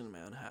Towers in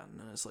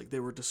Manhattan, and it's like they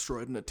were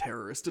destroyed in a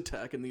terrorist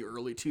attack in the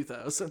early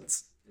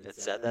 2000s. It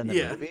said that in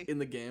the movie? In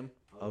the game.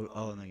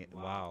 Oh, in the game.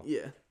 Wow.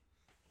 Yeah.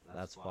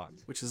 That's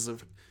fucked. Which is a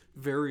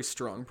very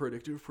strong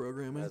predictive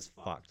programming. That's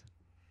fucked.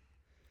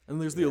 And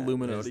there's the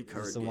Illuminati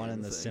card there's game. the one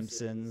in The thing.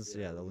 Simpsons.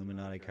 Yeah, the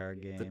Illuminati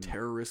card game. The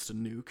terrorist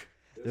nuke.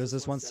 There was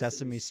this one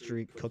Sesame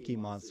Street Cookie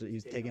Monster. He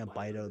was taking a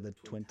bite out of the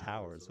Twin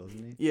Towers,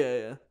 wasn't he?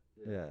 Yeah.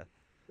 Yeah.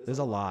 There's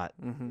a lot.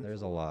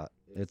 There's a lot.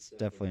 It's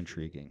definitely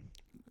intriguing.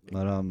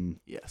 But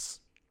yes.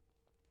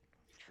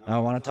 I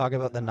want to talk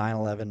about the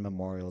 9/11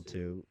 memorial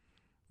too.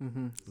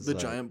 The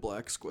giant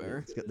black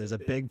square. There's a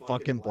big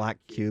fucking black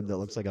cube that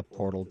looks like a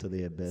portal to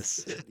the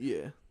abyss.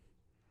 Yeah.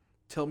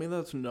 Tell me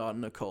that's not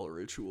an occult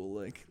ritual,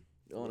 like,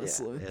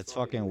 honestly. Yeah, it's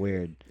fucking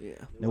weird.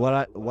 Yeah.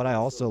 Now, what I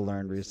also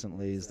learned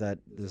recently is that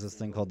there's this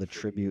thing called the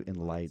Tribute in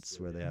Lights,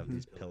 where they have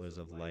these pillars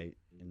of light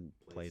in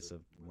place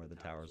of where the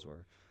towers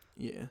were.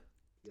 Yeah.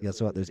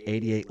 Guess what? There's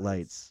 88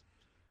 lights.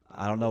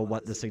 I don't know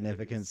what the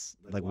significance,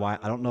 like why.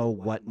 I don't know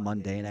what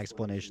mundane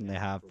explanation they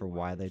have for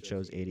why they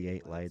chose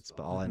 88 lights,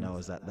 but all I know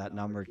is that that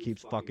number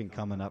keeps fucking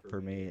coming up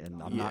for me,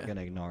 and I'm not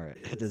gonna ignore it.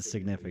 It is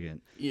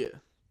significant. Yeah.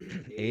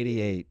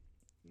 88.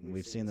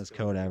 We've seen this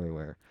code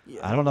everywhere.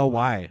 Yeah. I don't know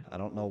why. I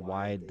don't know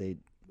why they.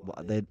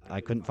 I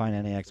couldn't find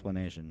any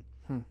explanation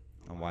on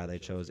why they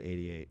chose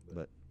 88,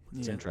 but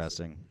it's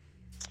interesting.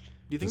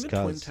 Do you think the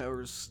Twin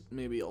Towers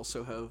maybe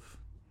also have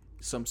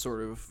some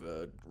sort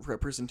of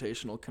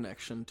representational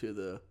connection to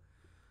the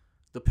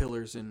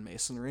pillars in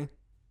masonry?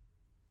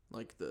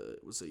 Like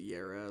was it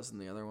Yeraz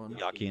and the other one?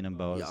 Yakin and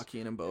Boaz.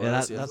 Yakin and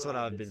Boaz. Yeah, that's what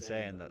I've been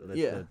saying.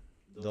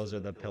 Those are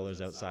the pillars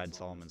outside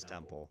Solomon's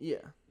temple. Yeah.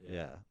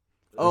 Yeah.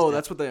 Oh,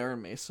 that's what they are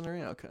in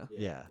masonry? Okay.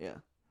 Yeah. Yeah.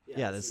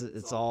 Yeah,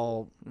 it's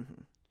all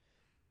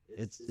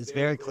it's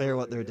very clear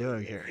what they're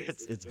doing here.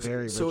 It's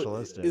very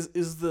ritualistic.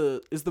 Is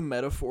the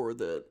metaphor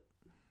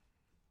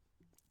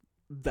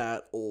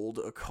that old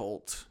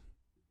occult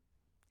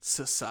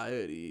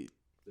society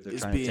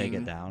is being take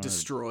it down,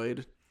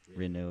 destroyed,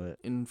 renew it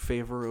in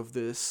favor of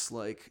this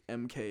like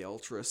MK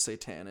Ultra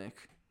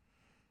satanic,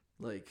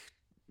 like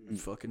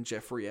fucking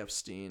Jeffrey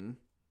Epstein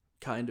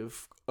kind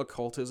of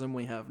occultism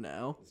we have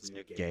now?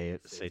 Gay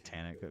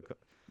satanic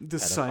the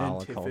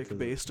scientific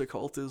based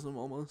occultism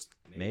almost.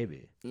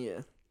 Maybe.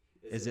 Yeah.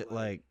 Is it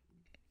like?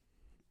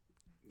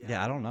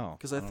 Yeah, I don't know.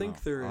 Because I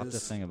think there is. I'll have to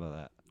think about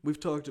that. We've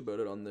talked about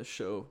it on this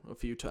show a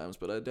few times,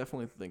 but I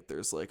definitely think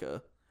there's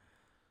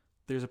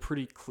a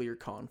pretty clear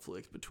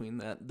conflict between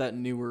that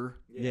newer,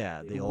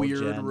 the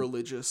weird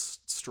religious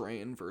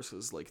strain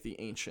versus like the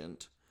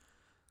ancient,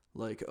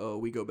 like, oh,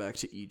 we go back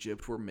to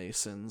Egypt, we're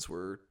Masons,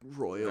 we're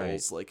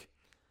royals. Right. Like,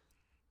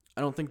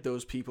 I don't think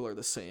those people are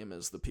the same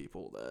as the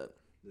people that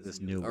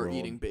this new are world.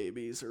 Eating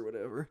babies or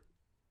whatever.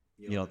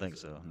 You don't think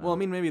so? No. Well, I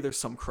mean, maybe there's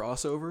some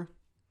crossover.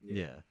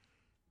 Yeah.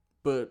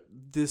 But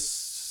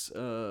this,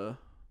 I'm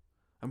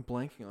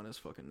blanking on his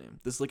fucking name.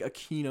 This like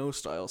Aquino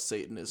style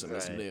Satanism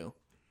is new.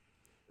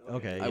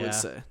 Okay, I would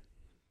say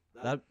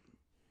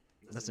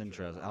that's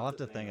interesting. I'll have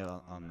to think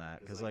on that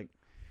because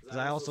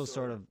I also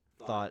sort of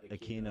thought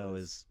Aquino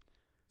is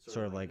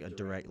sort of like a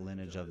direct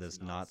lineage of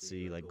this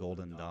Nazi like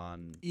Golden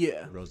Dawn,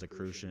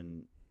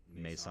 Rosicrucian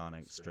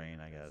Masonic strain,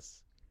 I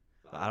guess.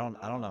 But I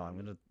don't know. I'm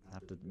gonna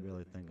have to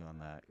really think on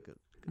that.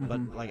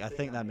 But like I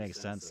think that makes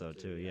sense though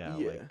too. Yeah.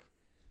 Yeah. Like,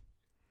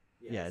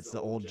 yeah, it's the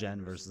old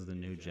gen versus the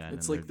new gen.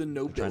 It's and like the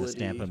they're trying to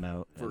stamp nobility them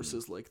out.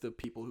 versus like the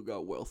people who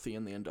got wealthy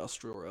in the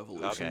Industrial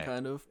Revolution, Okay.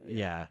 kind of.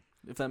 Yeah.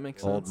 If that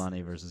makes Old sense.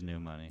 money versus new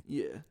money.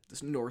 Yeah.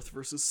 This North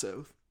versus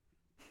South.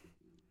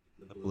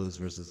 The Blues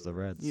versus the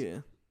Reds. Yeah.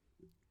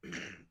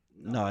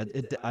 No,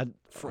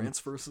 France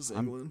versus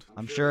England.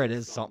 I'm sure it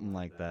is something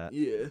like that.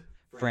 Yeah.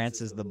 France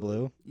is the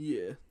blue,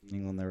 Yeah.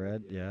 England the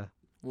red. Yeah,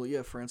 Well,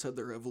 yeah, France had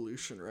their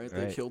revolution, right?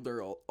 They Right. killed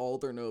all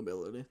their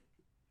nobility.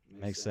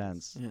 makes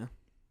sense. Yeah.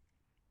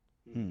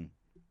 Hmm.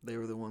 They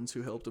were the ones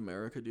who helped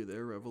America do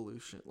their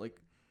revolution.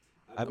 Like,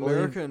 I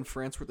America believe. and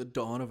France were the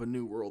dawn of a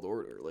new world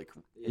order. Like,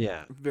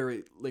 Yeah.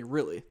 very, like,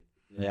 really.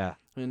 Yeah.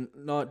 And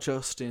not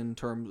just in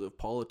terms of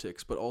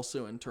politics, but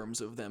also in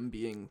terms of them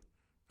being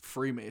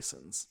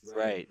Freemasons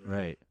Right.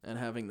 Right. and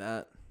having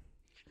that.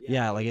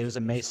 Yeah, like it was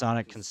a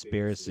Masonic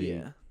conspiracy.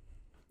 Yeah.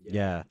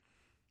 Yeah.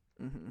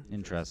 hmm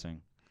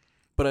Interesting.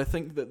 But I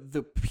think that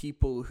the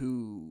people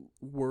who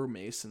were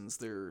Masons,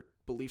 their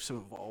beliefs have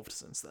evolved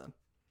since then.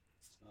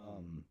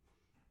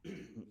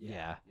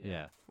 Yeah.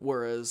 Yeah.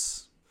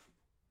 Whereas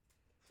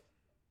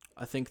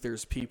I think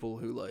there's people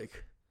who,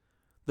 like,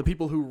 the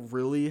people who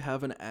really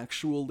have an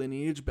actual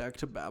lineage back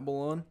to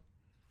Babylon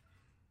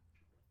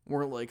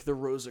were like the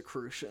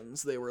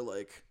Rosicrucians. They were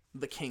like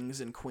the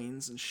kings and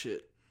queens and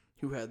shit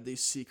who had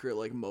these secret,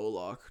 like,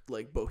 Moloch,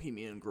 like,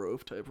 Bohemian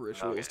Grove type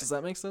rituals. Okay. Does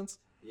that make sense?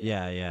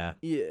 Yeah. Yeah.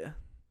 Yeah.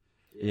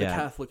 The Yeah.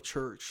 Catholic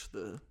Church,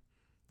 the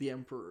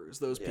emperors,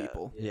 those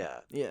people. Yeah.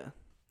 Yeah.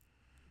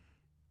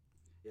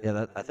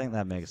 Yeah. I think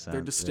that makes sense.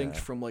 They're distinct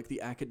yeah. from, like,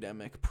 the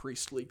academic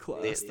priestly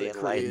class The that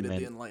created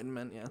the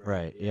Enlightenment. Enlightenment. Yeah.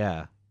 Right.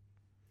 Yeah.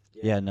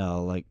 Yeah.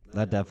 No. Like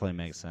that definitely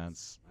makes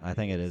sense. I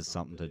think it is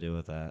something to do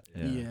with that.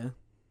 Yeah. Yeah.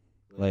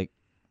 Like.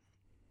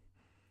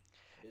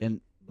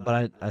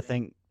 But I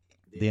think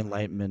the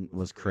Enlightenment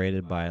was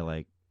created by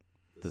like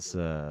this.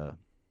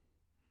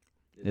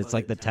 It's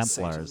like the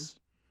Templars.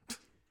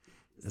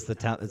 It's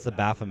the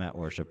Baphomet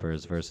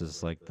worshippers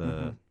versus like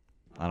the.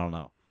 I don't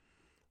know.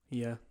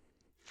 Yeah.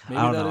 I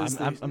don't know. is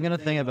I'm gonna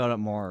think about it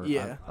more.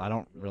 Yeah. I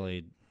don't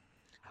really.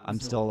 I'm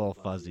still a little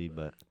fuzzy,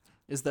 but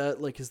Is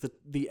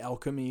the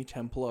Alchemy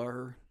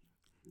Templar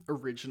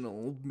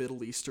original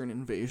Middle Eastern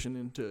invasion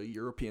into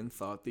European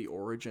thought the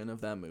origin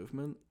of that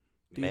movement?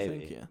 Do you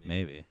think? Yeah.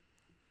 Maybe.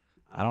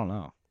 I don't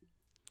know.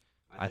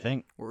 I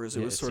think. Or is it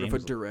Yeah, was it sort of a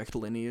seems- direct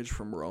lineage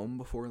from Rome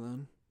before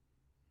then?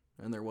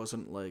 And there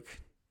wasn't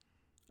like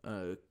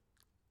an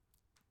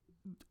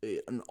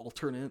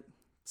alternate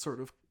sort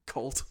of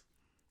cult?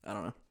 I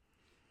don't know.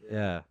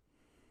 Yeah.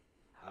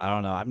 I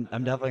don't know.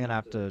 I'm definitely gonna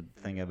have to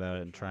think about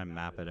it and try and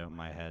map it out in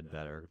my head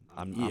better.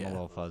 I'm a Yeah.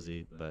 little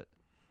fuzzy, but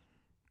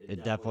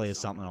it definitely is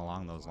something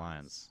along those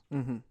lines.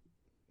 Mm-hmm.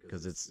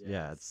 Because it's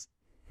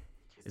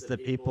the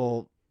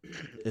people,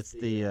 it's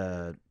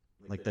the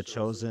like the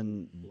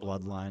chosen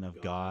bloodline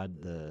of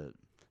God, the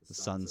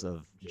sons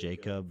of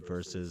Jacob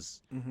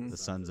versus Mm-hmm. the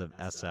sons of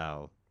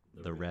Esau,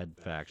 the red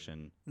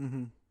faction,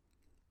 Mm-hmm.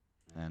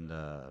 and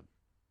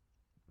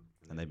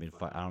they've been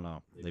I don't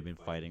know, they've been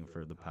fighting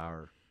for the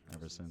power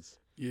ever since.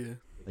 Yeah.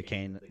 The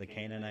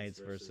Canaanites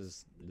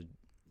versus the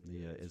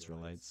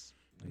Israelites,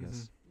 I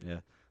guess. Yeah.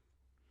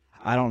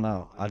 I don't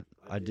know.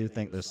 I do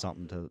think there's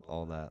something to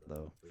all that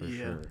though, for Yeah.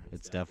 sure.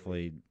 It's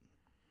definitely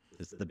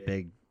it's the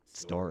big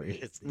story.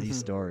 It's the Mhm.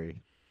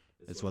 story.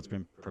 It's what's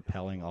been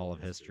propelling all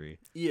of history.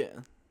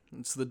 Yeah.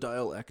 It's the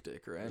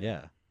dialectic, right?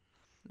 Yeah.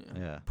 Yeah.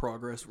 Yeah.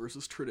 Progress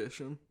versus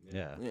tradition.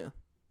 Yeah. Yeah.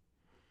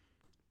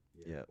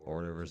 Yeah.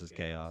 Order versus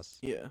chaos.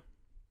 Yeah.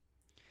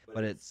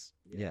 But it's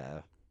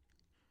yeah.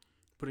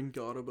 Putting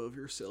God above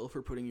yourself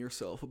or putting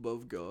yourself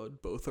above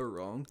God, both are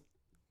wrong.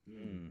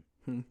 Hmm.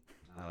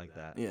 I like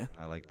that. Yeah.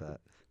 I like that.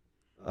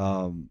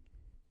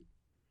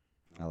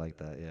 I like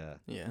that, yeah.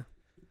 Yeah.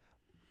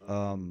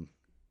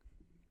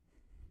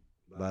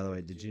 By the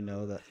way, did you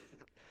know that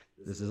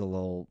this is a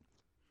little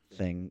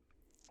thing?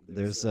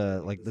 There's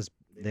like this.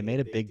 They made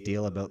a big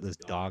deal about this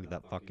dog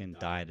that fucking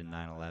died in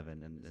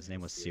 9/11, and his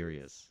name was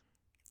Sirius.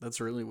 That's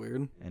really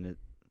weird. And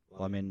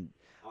well, I mean,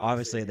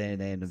 obviously they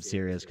named him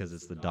Sirius because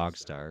it's the dog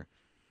star.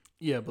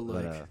 Yeah, but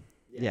like, But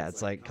yeah,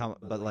 it's like,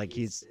 but like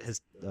his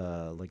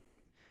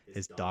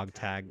dog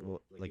tag,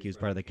 like he was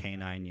part of the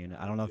K9 unit.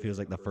 I don't know if he was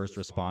like the first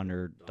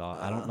responder dog.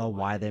 I don't know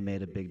why they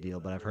made a big deal,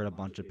 but I've heard a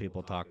bunch of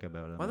people talk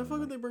about it. why the fuck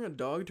would they bring a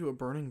dog to a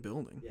burning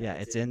building? Yeah,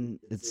 it's in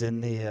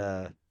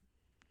the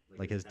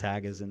like his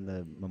tag is in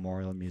the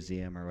Memorial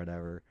Museum or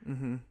whatever.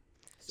 Mm-hmm.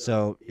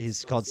 So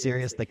he's called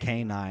Sirius the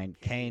K9.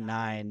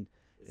 K9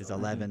 is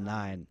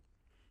 11-9,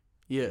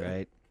 Yeah.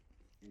 right?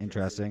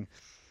 Interesting.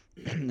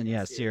 And then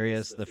yeah,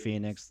 Sirius the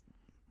Phoenix,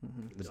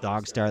 Mm-hmm. the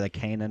dog star, the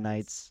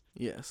Canaanites.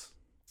 Yes.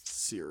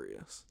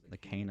 Serious. The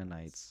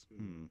Canaanites.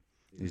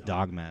 These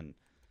dogmen.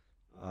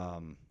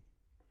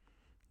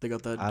 They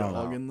got that I don't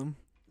dog know. in them.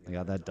 They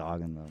got that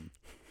dog in them.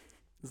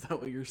 Is that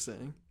what you're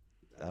saying?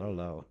 I don't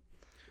know.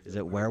 Is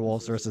it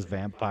werewolves versus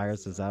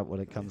vampires? Is that what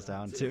it comes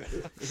down to?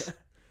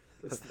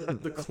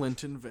 The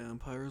Clinton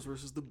vampires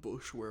versus the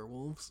Bush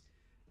werewolves.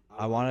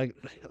 I want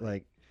to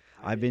like.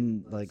 I've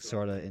been like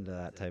sort of into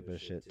that type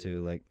of shit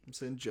too. Like I'm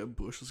saying Jeb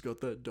Bush has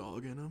got that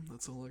dog in him.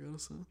 That's all I gotta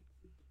say.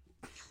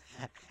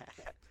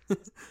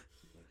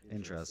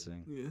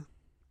 interesting. Yeah.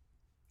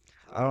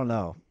 I don't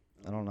know.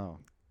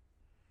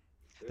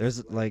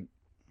 There's like,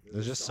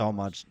 there's just so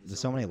much. There's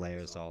so many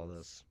layers to all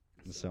this.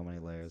 There's so many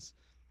layers.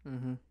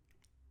 Mm-hmm.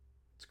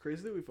 It's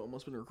crazy that we've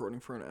almost been recording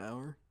for an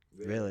hour.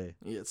 Really?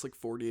 Yeah, it's like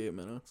 48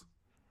 minutes.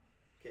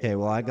 Okay,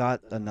 well, I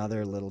got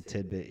another little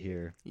tidbit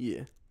here.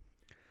 Yeah.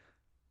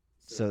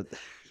 So,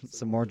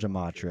 some more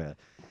gematria.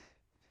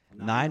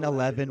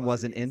 9/11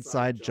 was an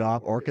inside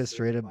job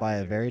orchestrated by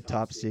a very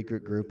top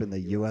secret group in the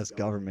U.S.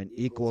 government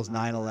equals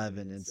 9/11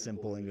 in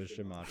simple English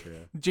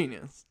gematria.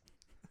 Genius.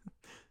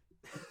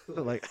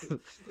 Like,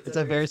 it's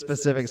a very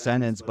specific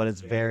sentence, but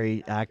it's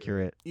very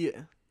accurate.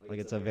 Yeah. Like,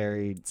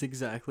 it's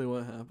exactly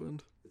what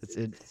happened. It's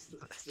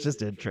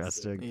just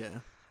interesting. Yeah.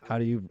 How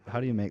do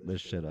you make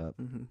this shit up?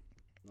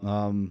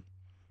 Mm-hmm.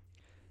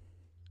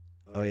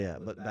 Oh yeah,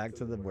 but back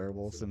to the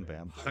werewolves and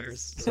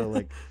vampires. So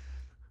like,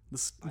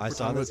 I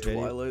saw this video.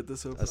 Twilight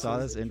this episode. I saw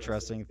this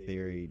interesting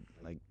theory.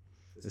 Like,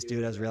 this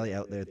dude has really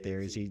out there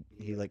theories. He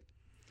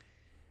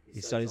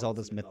studies all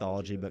this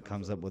mythology, but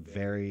comes up with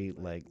very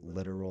like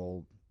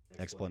literal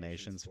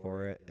explanations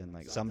for it. And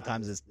like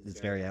sometimes it's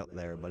very out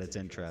there, but it's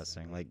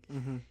interesting. Like,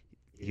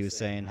 he was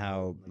saying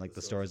how like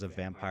the stories of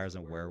vampires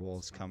and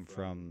werewolves come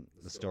from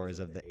the stories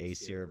of the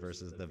Aesir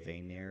versus the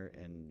Vanir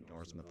in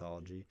Norse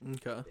mythology.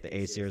 Okay. The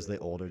Aesir is the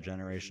older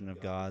generation of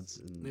gods,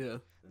 and Yeah.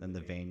 then the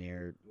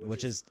Vanir,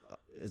 which is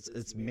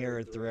it's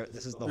mirrored throughout.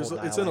 This is the whole.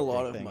 It's in a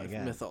lot of thing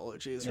again.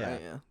 mythologies, Yeah.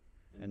 right? Yeah.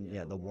 And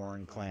yeah, the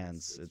Warren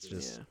clans. It's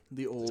just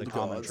the old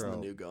gods and the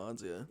new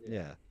gods. Yeah.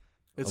 Yeah.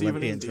 It's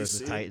Olympians even in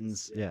versus DC.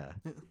 Titans. Yeah.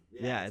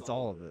 Yeah, it's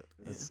all of it.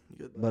 Yeah.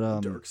 You got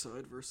But Dark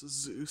Side versus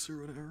Zeus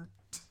or whatever.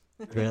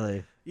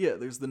 Really? Yeah,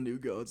 there's the new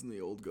gods and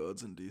the old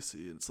gods in DC.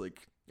 It's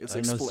like it's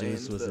I know explained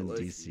Zeus was that in like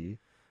DC.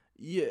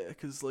 yeah,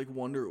 because like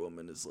Wonder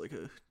Woman is like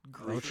a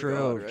Greek Oh, true,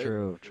 god,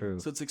 right? true.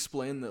 So it's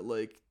explained that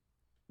like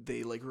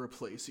they like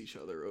replace each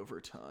other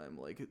over time.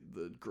 Like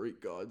the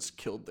Greek gods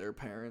killed their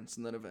parents,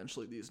 and then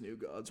eventually these new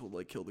gods will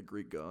like kill the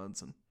Greek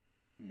gods, and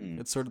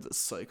it's sort of this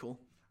cycle.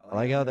 I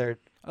like how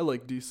I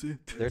like DC.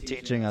 they're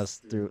teaching us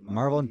through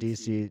Marvel and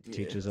DC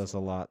teaches us a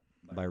lot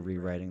by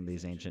rewriting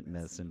these ancient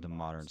myths into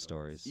modern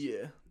stories.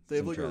 Yeah, they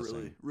have like a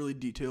interesting. really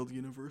detailed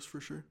universe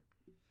for sure.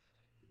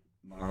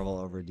 Marvel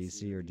over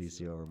DC or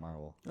DC over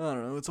Marvel? I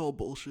don't know. It's all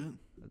bullshit.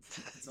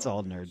 It's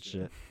all nerd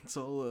shit. It's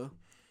all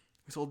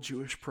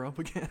Jewish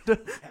propaganda.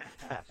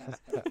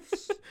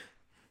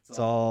 It's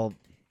all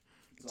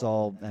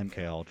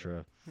MK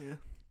Ultra.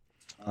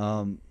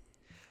 Yeah.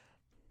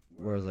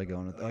 Where was I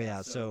going with? Oh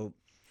yeah, so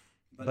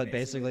but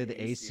basically the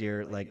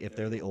Aesir, like if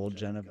they're the old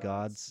gen of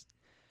gods,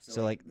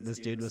 so like this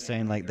dude was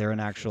saying like they're an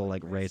actual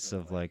like race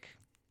of like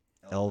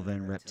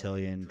elven,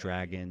 reptilian,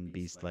 dragon,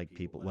 beast like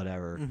people,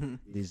 whatever.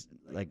 These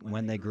like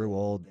when they grew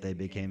old, they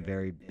became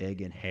very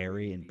big and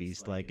hairy and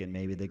beast like, and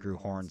maybe they grew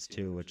horns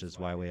too, which is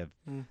why we have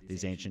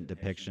these ancient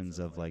depictions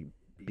of like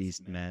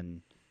beast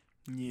men,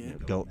 Yeah.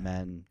 goat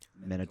men,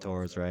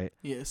 minotaurs, right?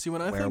 Yeah. See,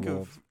 when I think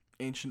Werewolf. of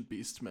ancient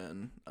beast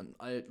men,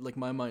 I like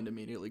my mind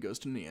immediately goes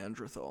to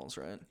Neanderthals,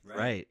 right?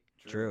 Right.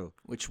 True.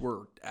 Which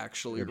were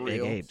actually They're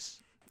big real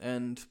apes.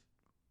 and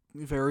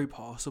very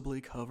possibly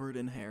covered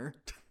in hair,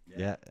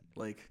 Yeah.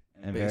 like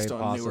And based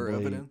very on newer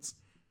possibly- evidence.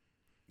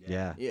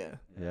 Yeah. Yeah.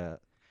 Yeah.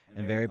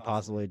 And very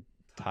possibly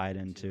tied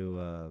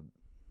into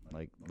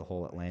like the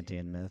whole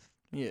Atlantean myth.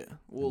 Yeah.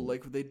 Well,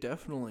 like they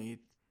definitely.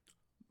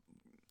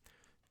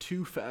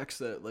 Two facts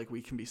that like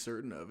we can be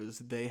certain of is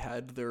they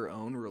had their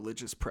own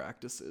religious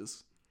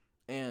practices,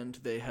 and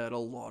they had a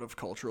lot of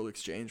cultural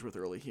exchange with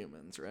early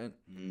humans, right?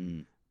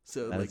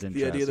 So That like is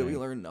the idea that we interesting.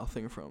 learned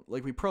nothing from,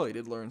 like we probably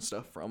did learn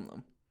stuff from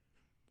them.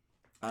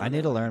 I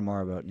need to learn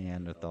more about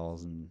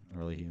Neanderthals and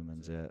early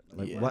humans. Yeah.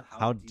 Like Yeah. what?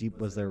 How deep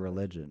was their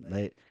religion?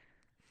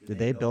 Did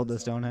they build the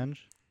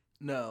Stonehenge?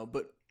 No,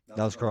 but That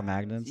was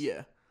Cro-Magnons.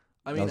 yeah,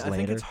 I That mean was I think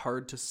later? it's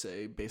hard to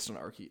say based on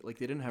like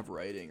they didn't have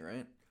writing,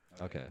 right?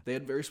 Okay. They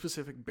had very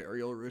specific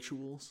burial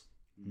rituals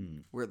Hmm.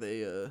 where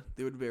they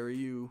would bury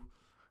you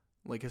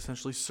like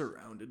essentially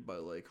surrounded by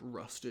like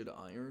rusted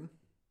iron.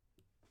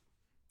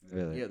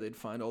 Really? Yeah, they'd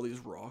find all these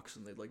rocks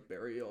and they'd like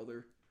bury all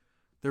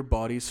their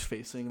bodies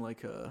facing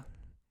like the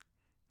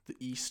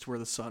east where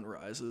the sun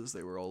rises.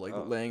 They were all like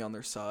laying on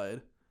their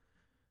side.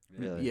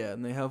 Really? Yeah,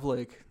 and they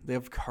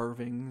have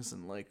carvings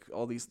and like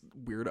all these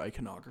weird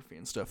iconography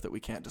and stuff that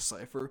we can't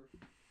decipher.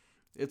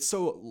 It's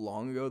so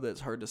long ago that it's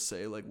hard to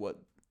say like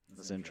what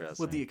That's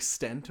interesting. the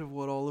extent of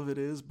what all of it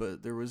is,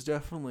 but there was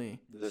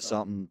definitely There's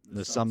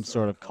some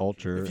sort of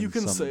culture. if you and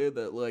can some- say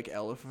that like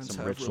elephants some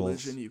have rituals.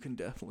 religion, you can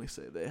definitely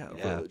say they have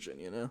Yeah. religion,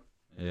 you know?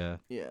 Yeah.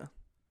 Yeah.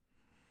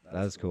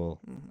 That's cool.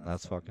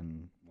 That's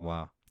fucking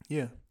wow.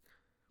 Yeah.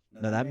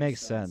 No, that makes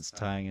sense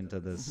tying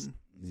into these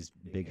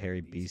big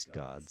hairy beast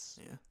gods.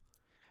 Yeah.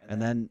 And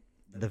then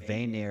the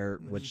Vanir,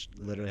 which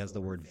literally has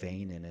the word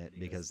vain in it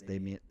because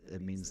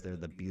it means they're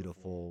the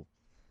beautiful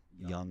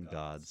young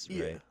gods,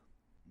 Yeah. right?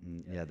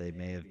 Yeah, they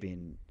may have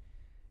been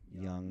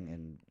young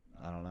and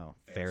I don't know,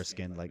 fair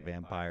skinned like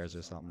vampires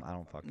or something. I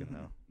don't fucking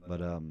know.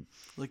 But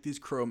like these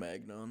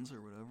Cro-Magnons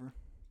or whatever.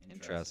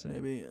 Interesting.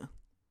 Maybe,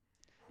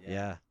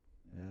 yeah.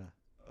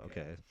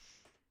 Okay.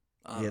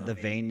 Yeah, the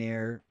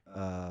Vanir,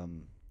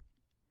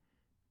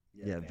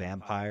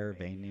 vampire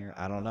Vanir.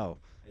 I don't know.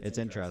 It's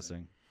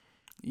interesting.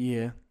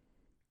 Yeah.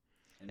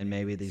 And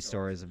maybe these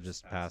stories have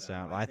just passed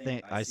down. I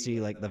think I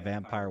see like the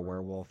vampire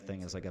werewolf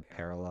thing as like a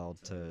parallel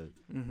to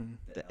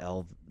the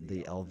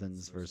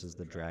elvins versus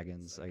the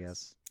dragons, I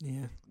guess.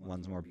 Yeah.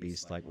 One's more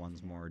beast-like,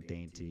 one's more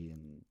dainty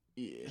and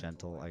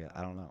gentle.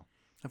 I don't know.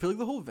 I feel like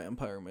the whole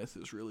vampire myth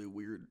is really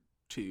weird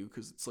too,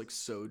 because it's like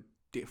so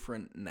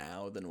different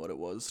now than what it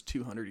was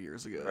 200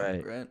 years ago,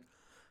 right?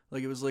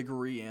 Like it was like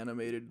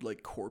reanimated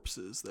like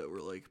corpses that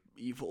were like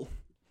evil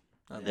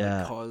and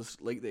like caused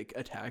like they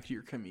attacked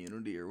your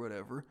community or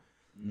whatever.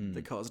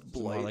 They caused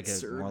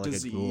blights or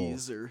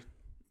disease or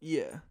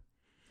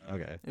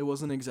Okay. It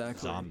wasn't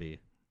exactly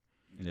zombie.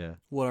 Yeah.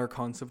 What our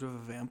concept of a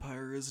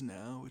vampire is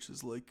now, which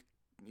is like,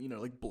 you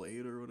know, like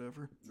Blade or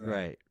whatever.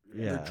 Right.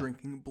 Yeah. They're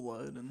drinking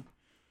blood and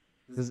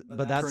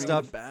but that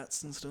stuff,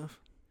 bats and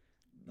stuff.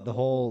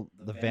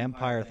 The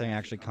vampire thing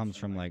actually comes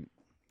from like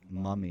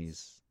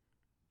mummies.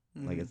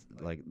 Like it's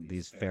like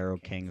these pharaoh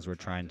kings were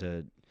trying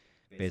to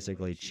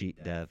basically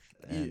cheat death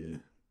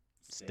and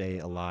stay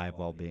alive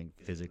while being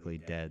physically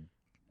dead,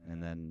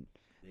 and then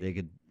they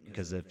could,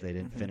 because if they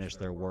didn't finish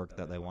their work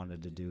that they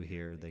wanted to do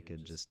here, they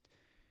could just,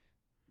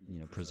 you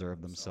know,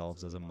 preserve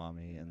themselves as a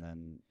mummy, and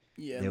then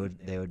they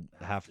would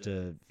have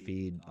to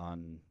feed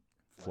on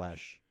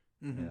flesh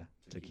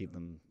to keep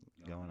them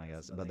going, I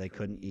guess. But they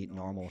couldn't eat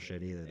normal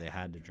shit either. They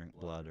had to drink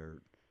blood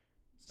or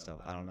stuff.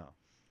 I don't know.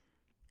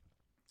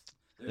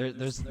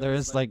 There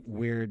is like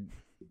weird.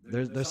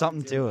 There's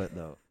something to it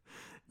though.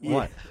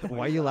 What?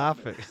 Why are you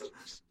laughing?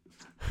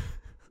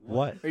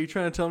 What? Are you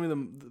trying to tell me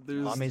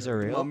there's mummies are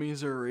real?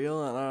 Mummies are real?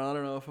 I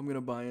don't know if I'm gonna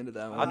buy into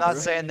that one. I'm not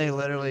saying they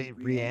literally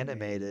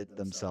reanimated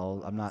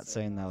themselves. I'm not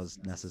saying that was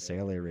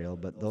necessarily real,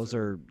 but those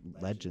are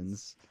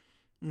legends.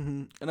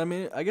 And I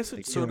mean, I guess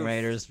it's Tomb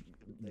Raiders.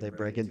 They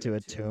break into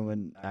a tomb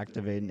and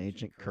activate an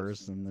ancient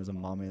curse, and there's a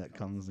mummy that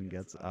comes and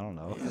gets. I don't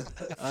know.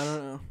 I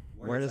don't know.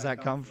 Where does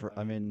that come from?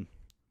 I mean,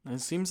 it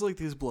seems like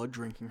these blood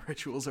drinking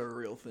rituals are a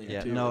real thing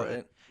too, no,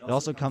 right? It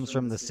also comes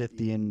from the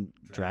Scythian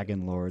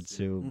dragon lords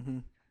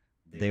who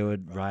they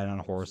would ride on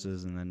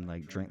horses and then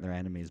like drink their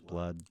enemies'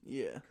 blood.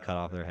 Yeah. Cut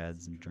off their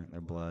heads and drink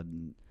their blood.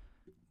 And,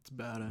 it's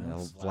badass. You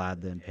know,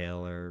 Vlad the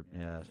Impaler.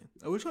 Yeah.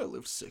 I wish I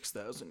lived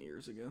 6,000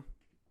 years ago.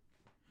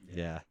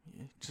 Yeah.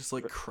 Just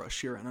like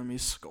crush your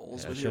enemies'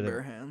 skulls with your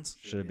bare hands.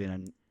 Should have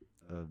been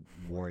a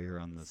warrior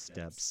on the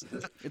steppes.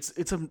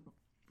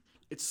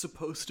 It's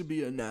supposed to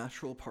be a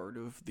natural part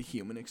of the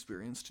human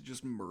experience to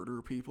just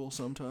murder people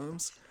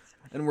sometimes,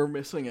 and we're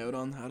missing out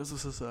on that as a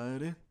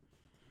society.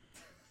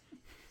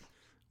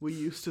 We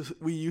used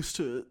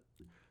to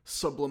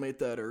sublimate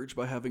that urge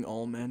by having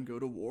all men go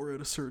to war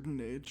at a certain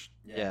age.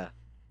 Yeah.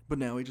 But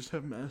now we just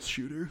have mass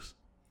shooters.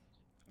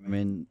 I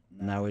mean,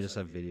 now we just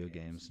have video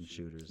games and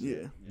shooters.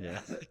 Yeah. Yeah.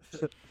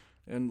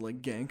 And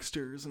like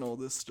gangsters and all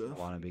this stuff.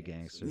 Wannabe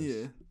gangsters.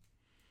 Yeah.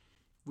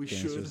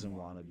 Gangsters and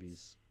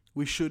wannabes.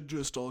 We should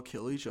just all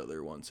kill each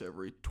other once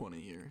every 20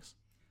 years.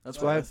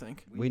 That's what I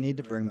think. We need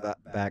to bring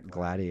back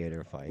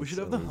gladiator fights. We should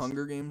have the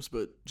Hunger Games,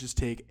 but just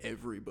take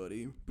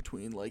everybody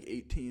between like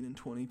 18 and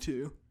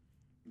 22.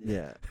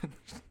 Yeah.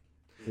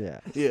 Yeah.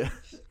 Yeah.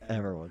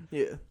 Everyone.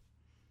 Yeah.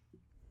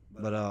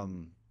 But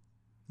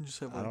just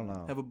have I don't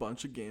know. Have a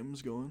bunch of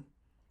games going.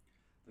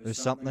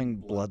 There's something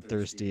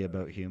bloodthirsty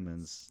about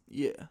humans.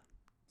 Yeah.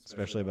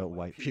 Especially about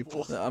white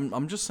people.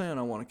 I'm just saying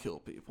I want to kill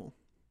people.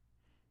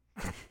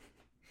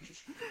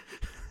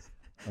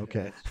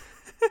 Okay.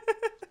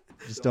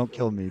 Just don't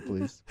kill me,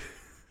 please.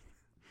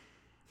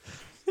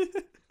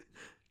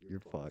 You're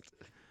fucked.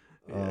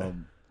 Yeah,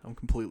 I'm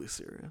completely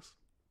serious.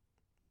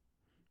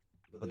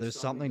 But there's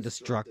something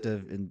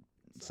destructive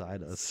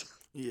inside us.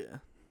 Yeah.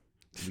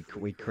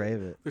 We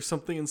crave it. There's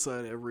something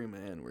inside every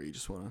man where you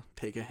just want to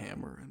take a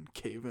hammer and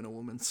cave in a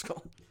woman's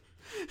skull.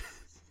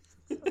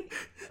 But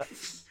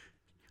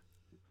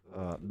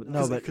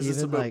even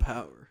it's about like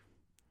power.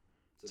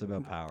 It's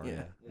about power.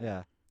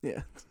 Yeah.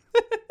 Yeah.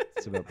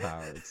 It's about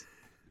power.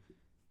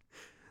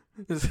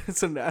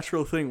 It's a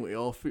natural thing we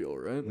all feel,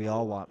 right? We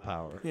all want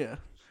power. Yeah.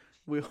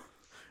 We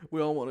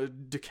all want to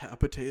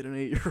decapitate an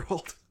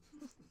 8-year-old.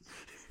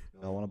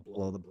 We all want to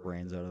blow the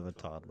brains out of a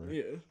toddler.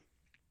 Yeah.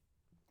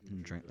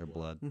 And drink their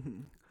blood.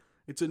 Mm-hmm.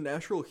 It's a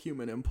natural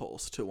human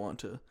impulse to want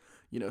to,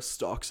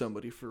 stalk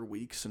somebody for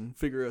weeks and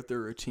figure out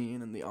their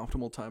routine and the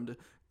optimal time to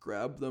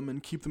grab them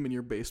and keep them in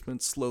your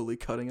basement, slowly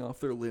cutting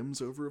off their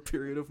limbs over a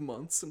period of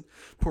months and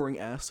pouring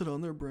acid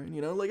on their brain.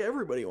 Like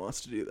everybody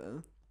wants to do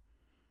that.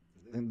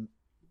 And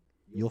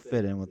you'll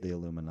fit in with the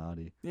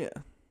Illuminati. Yeah.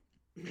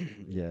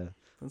 Yeah.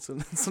 That's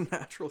a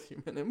natural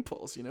human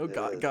impulse,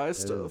 guy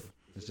stuff.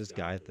 It's just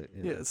guy thing.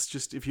 Yeah, it's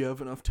just if you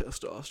have enough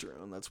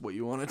testosterone, that's what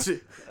you want to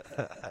do.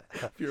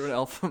 If you're an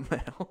alpha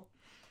male.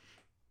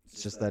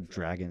 It's just that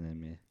dragon in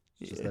me.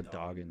 It's just that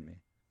dog in me.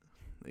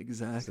 It's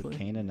the exactly.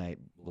 Canaanite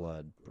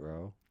blood,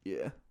 bro.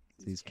 Yeah.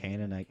 It's these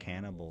Canaanite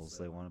cannibals.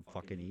 They want to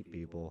fucking eat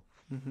people.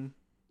 Mm-hmm.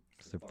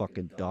 'Cause they're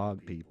fucking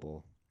dog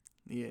people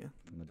Yeah.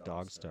 from the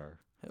Dog Star.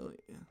 Hell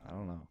yeah. I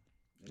don't know.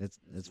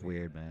 It's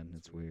weird, man.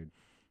 It's weird.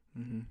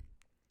 Mm-hmm.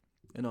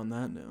 And on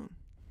that note,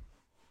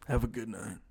 have a good night.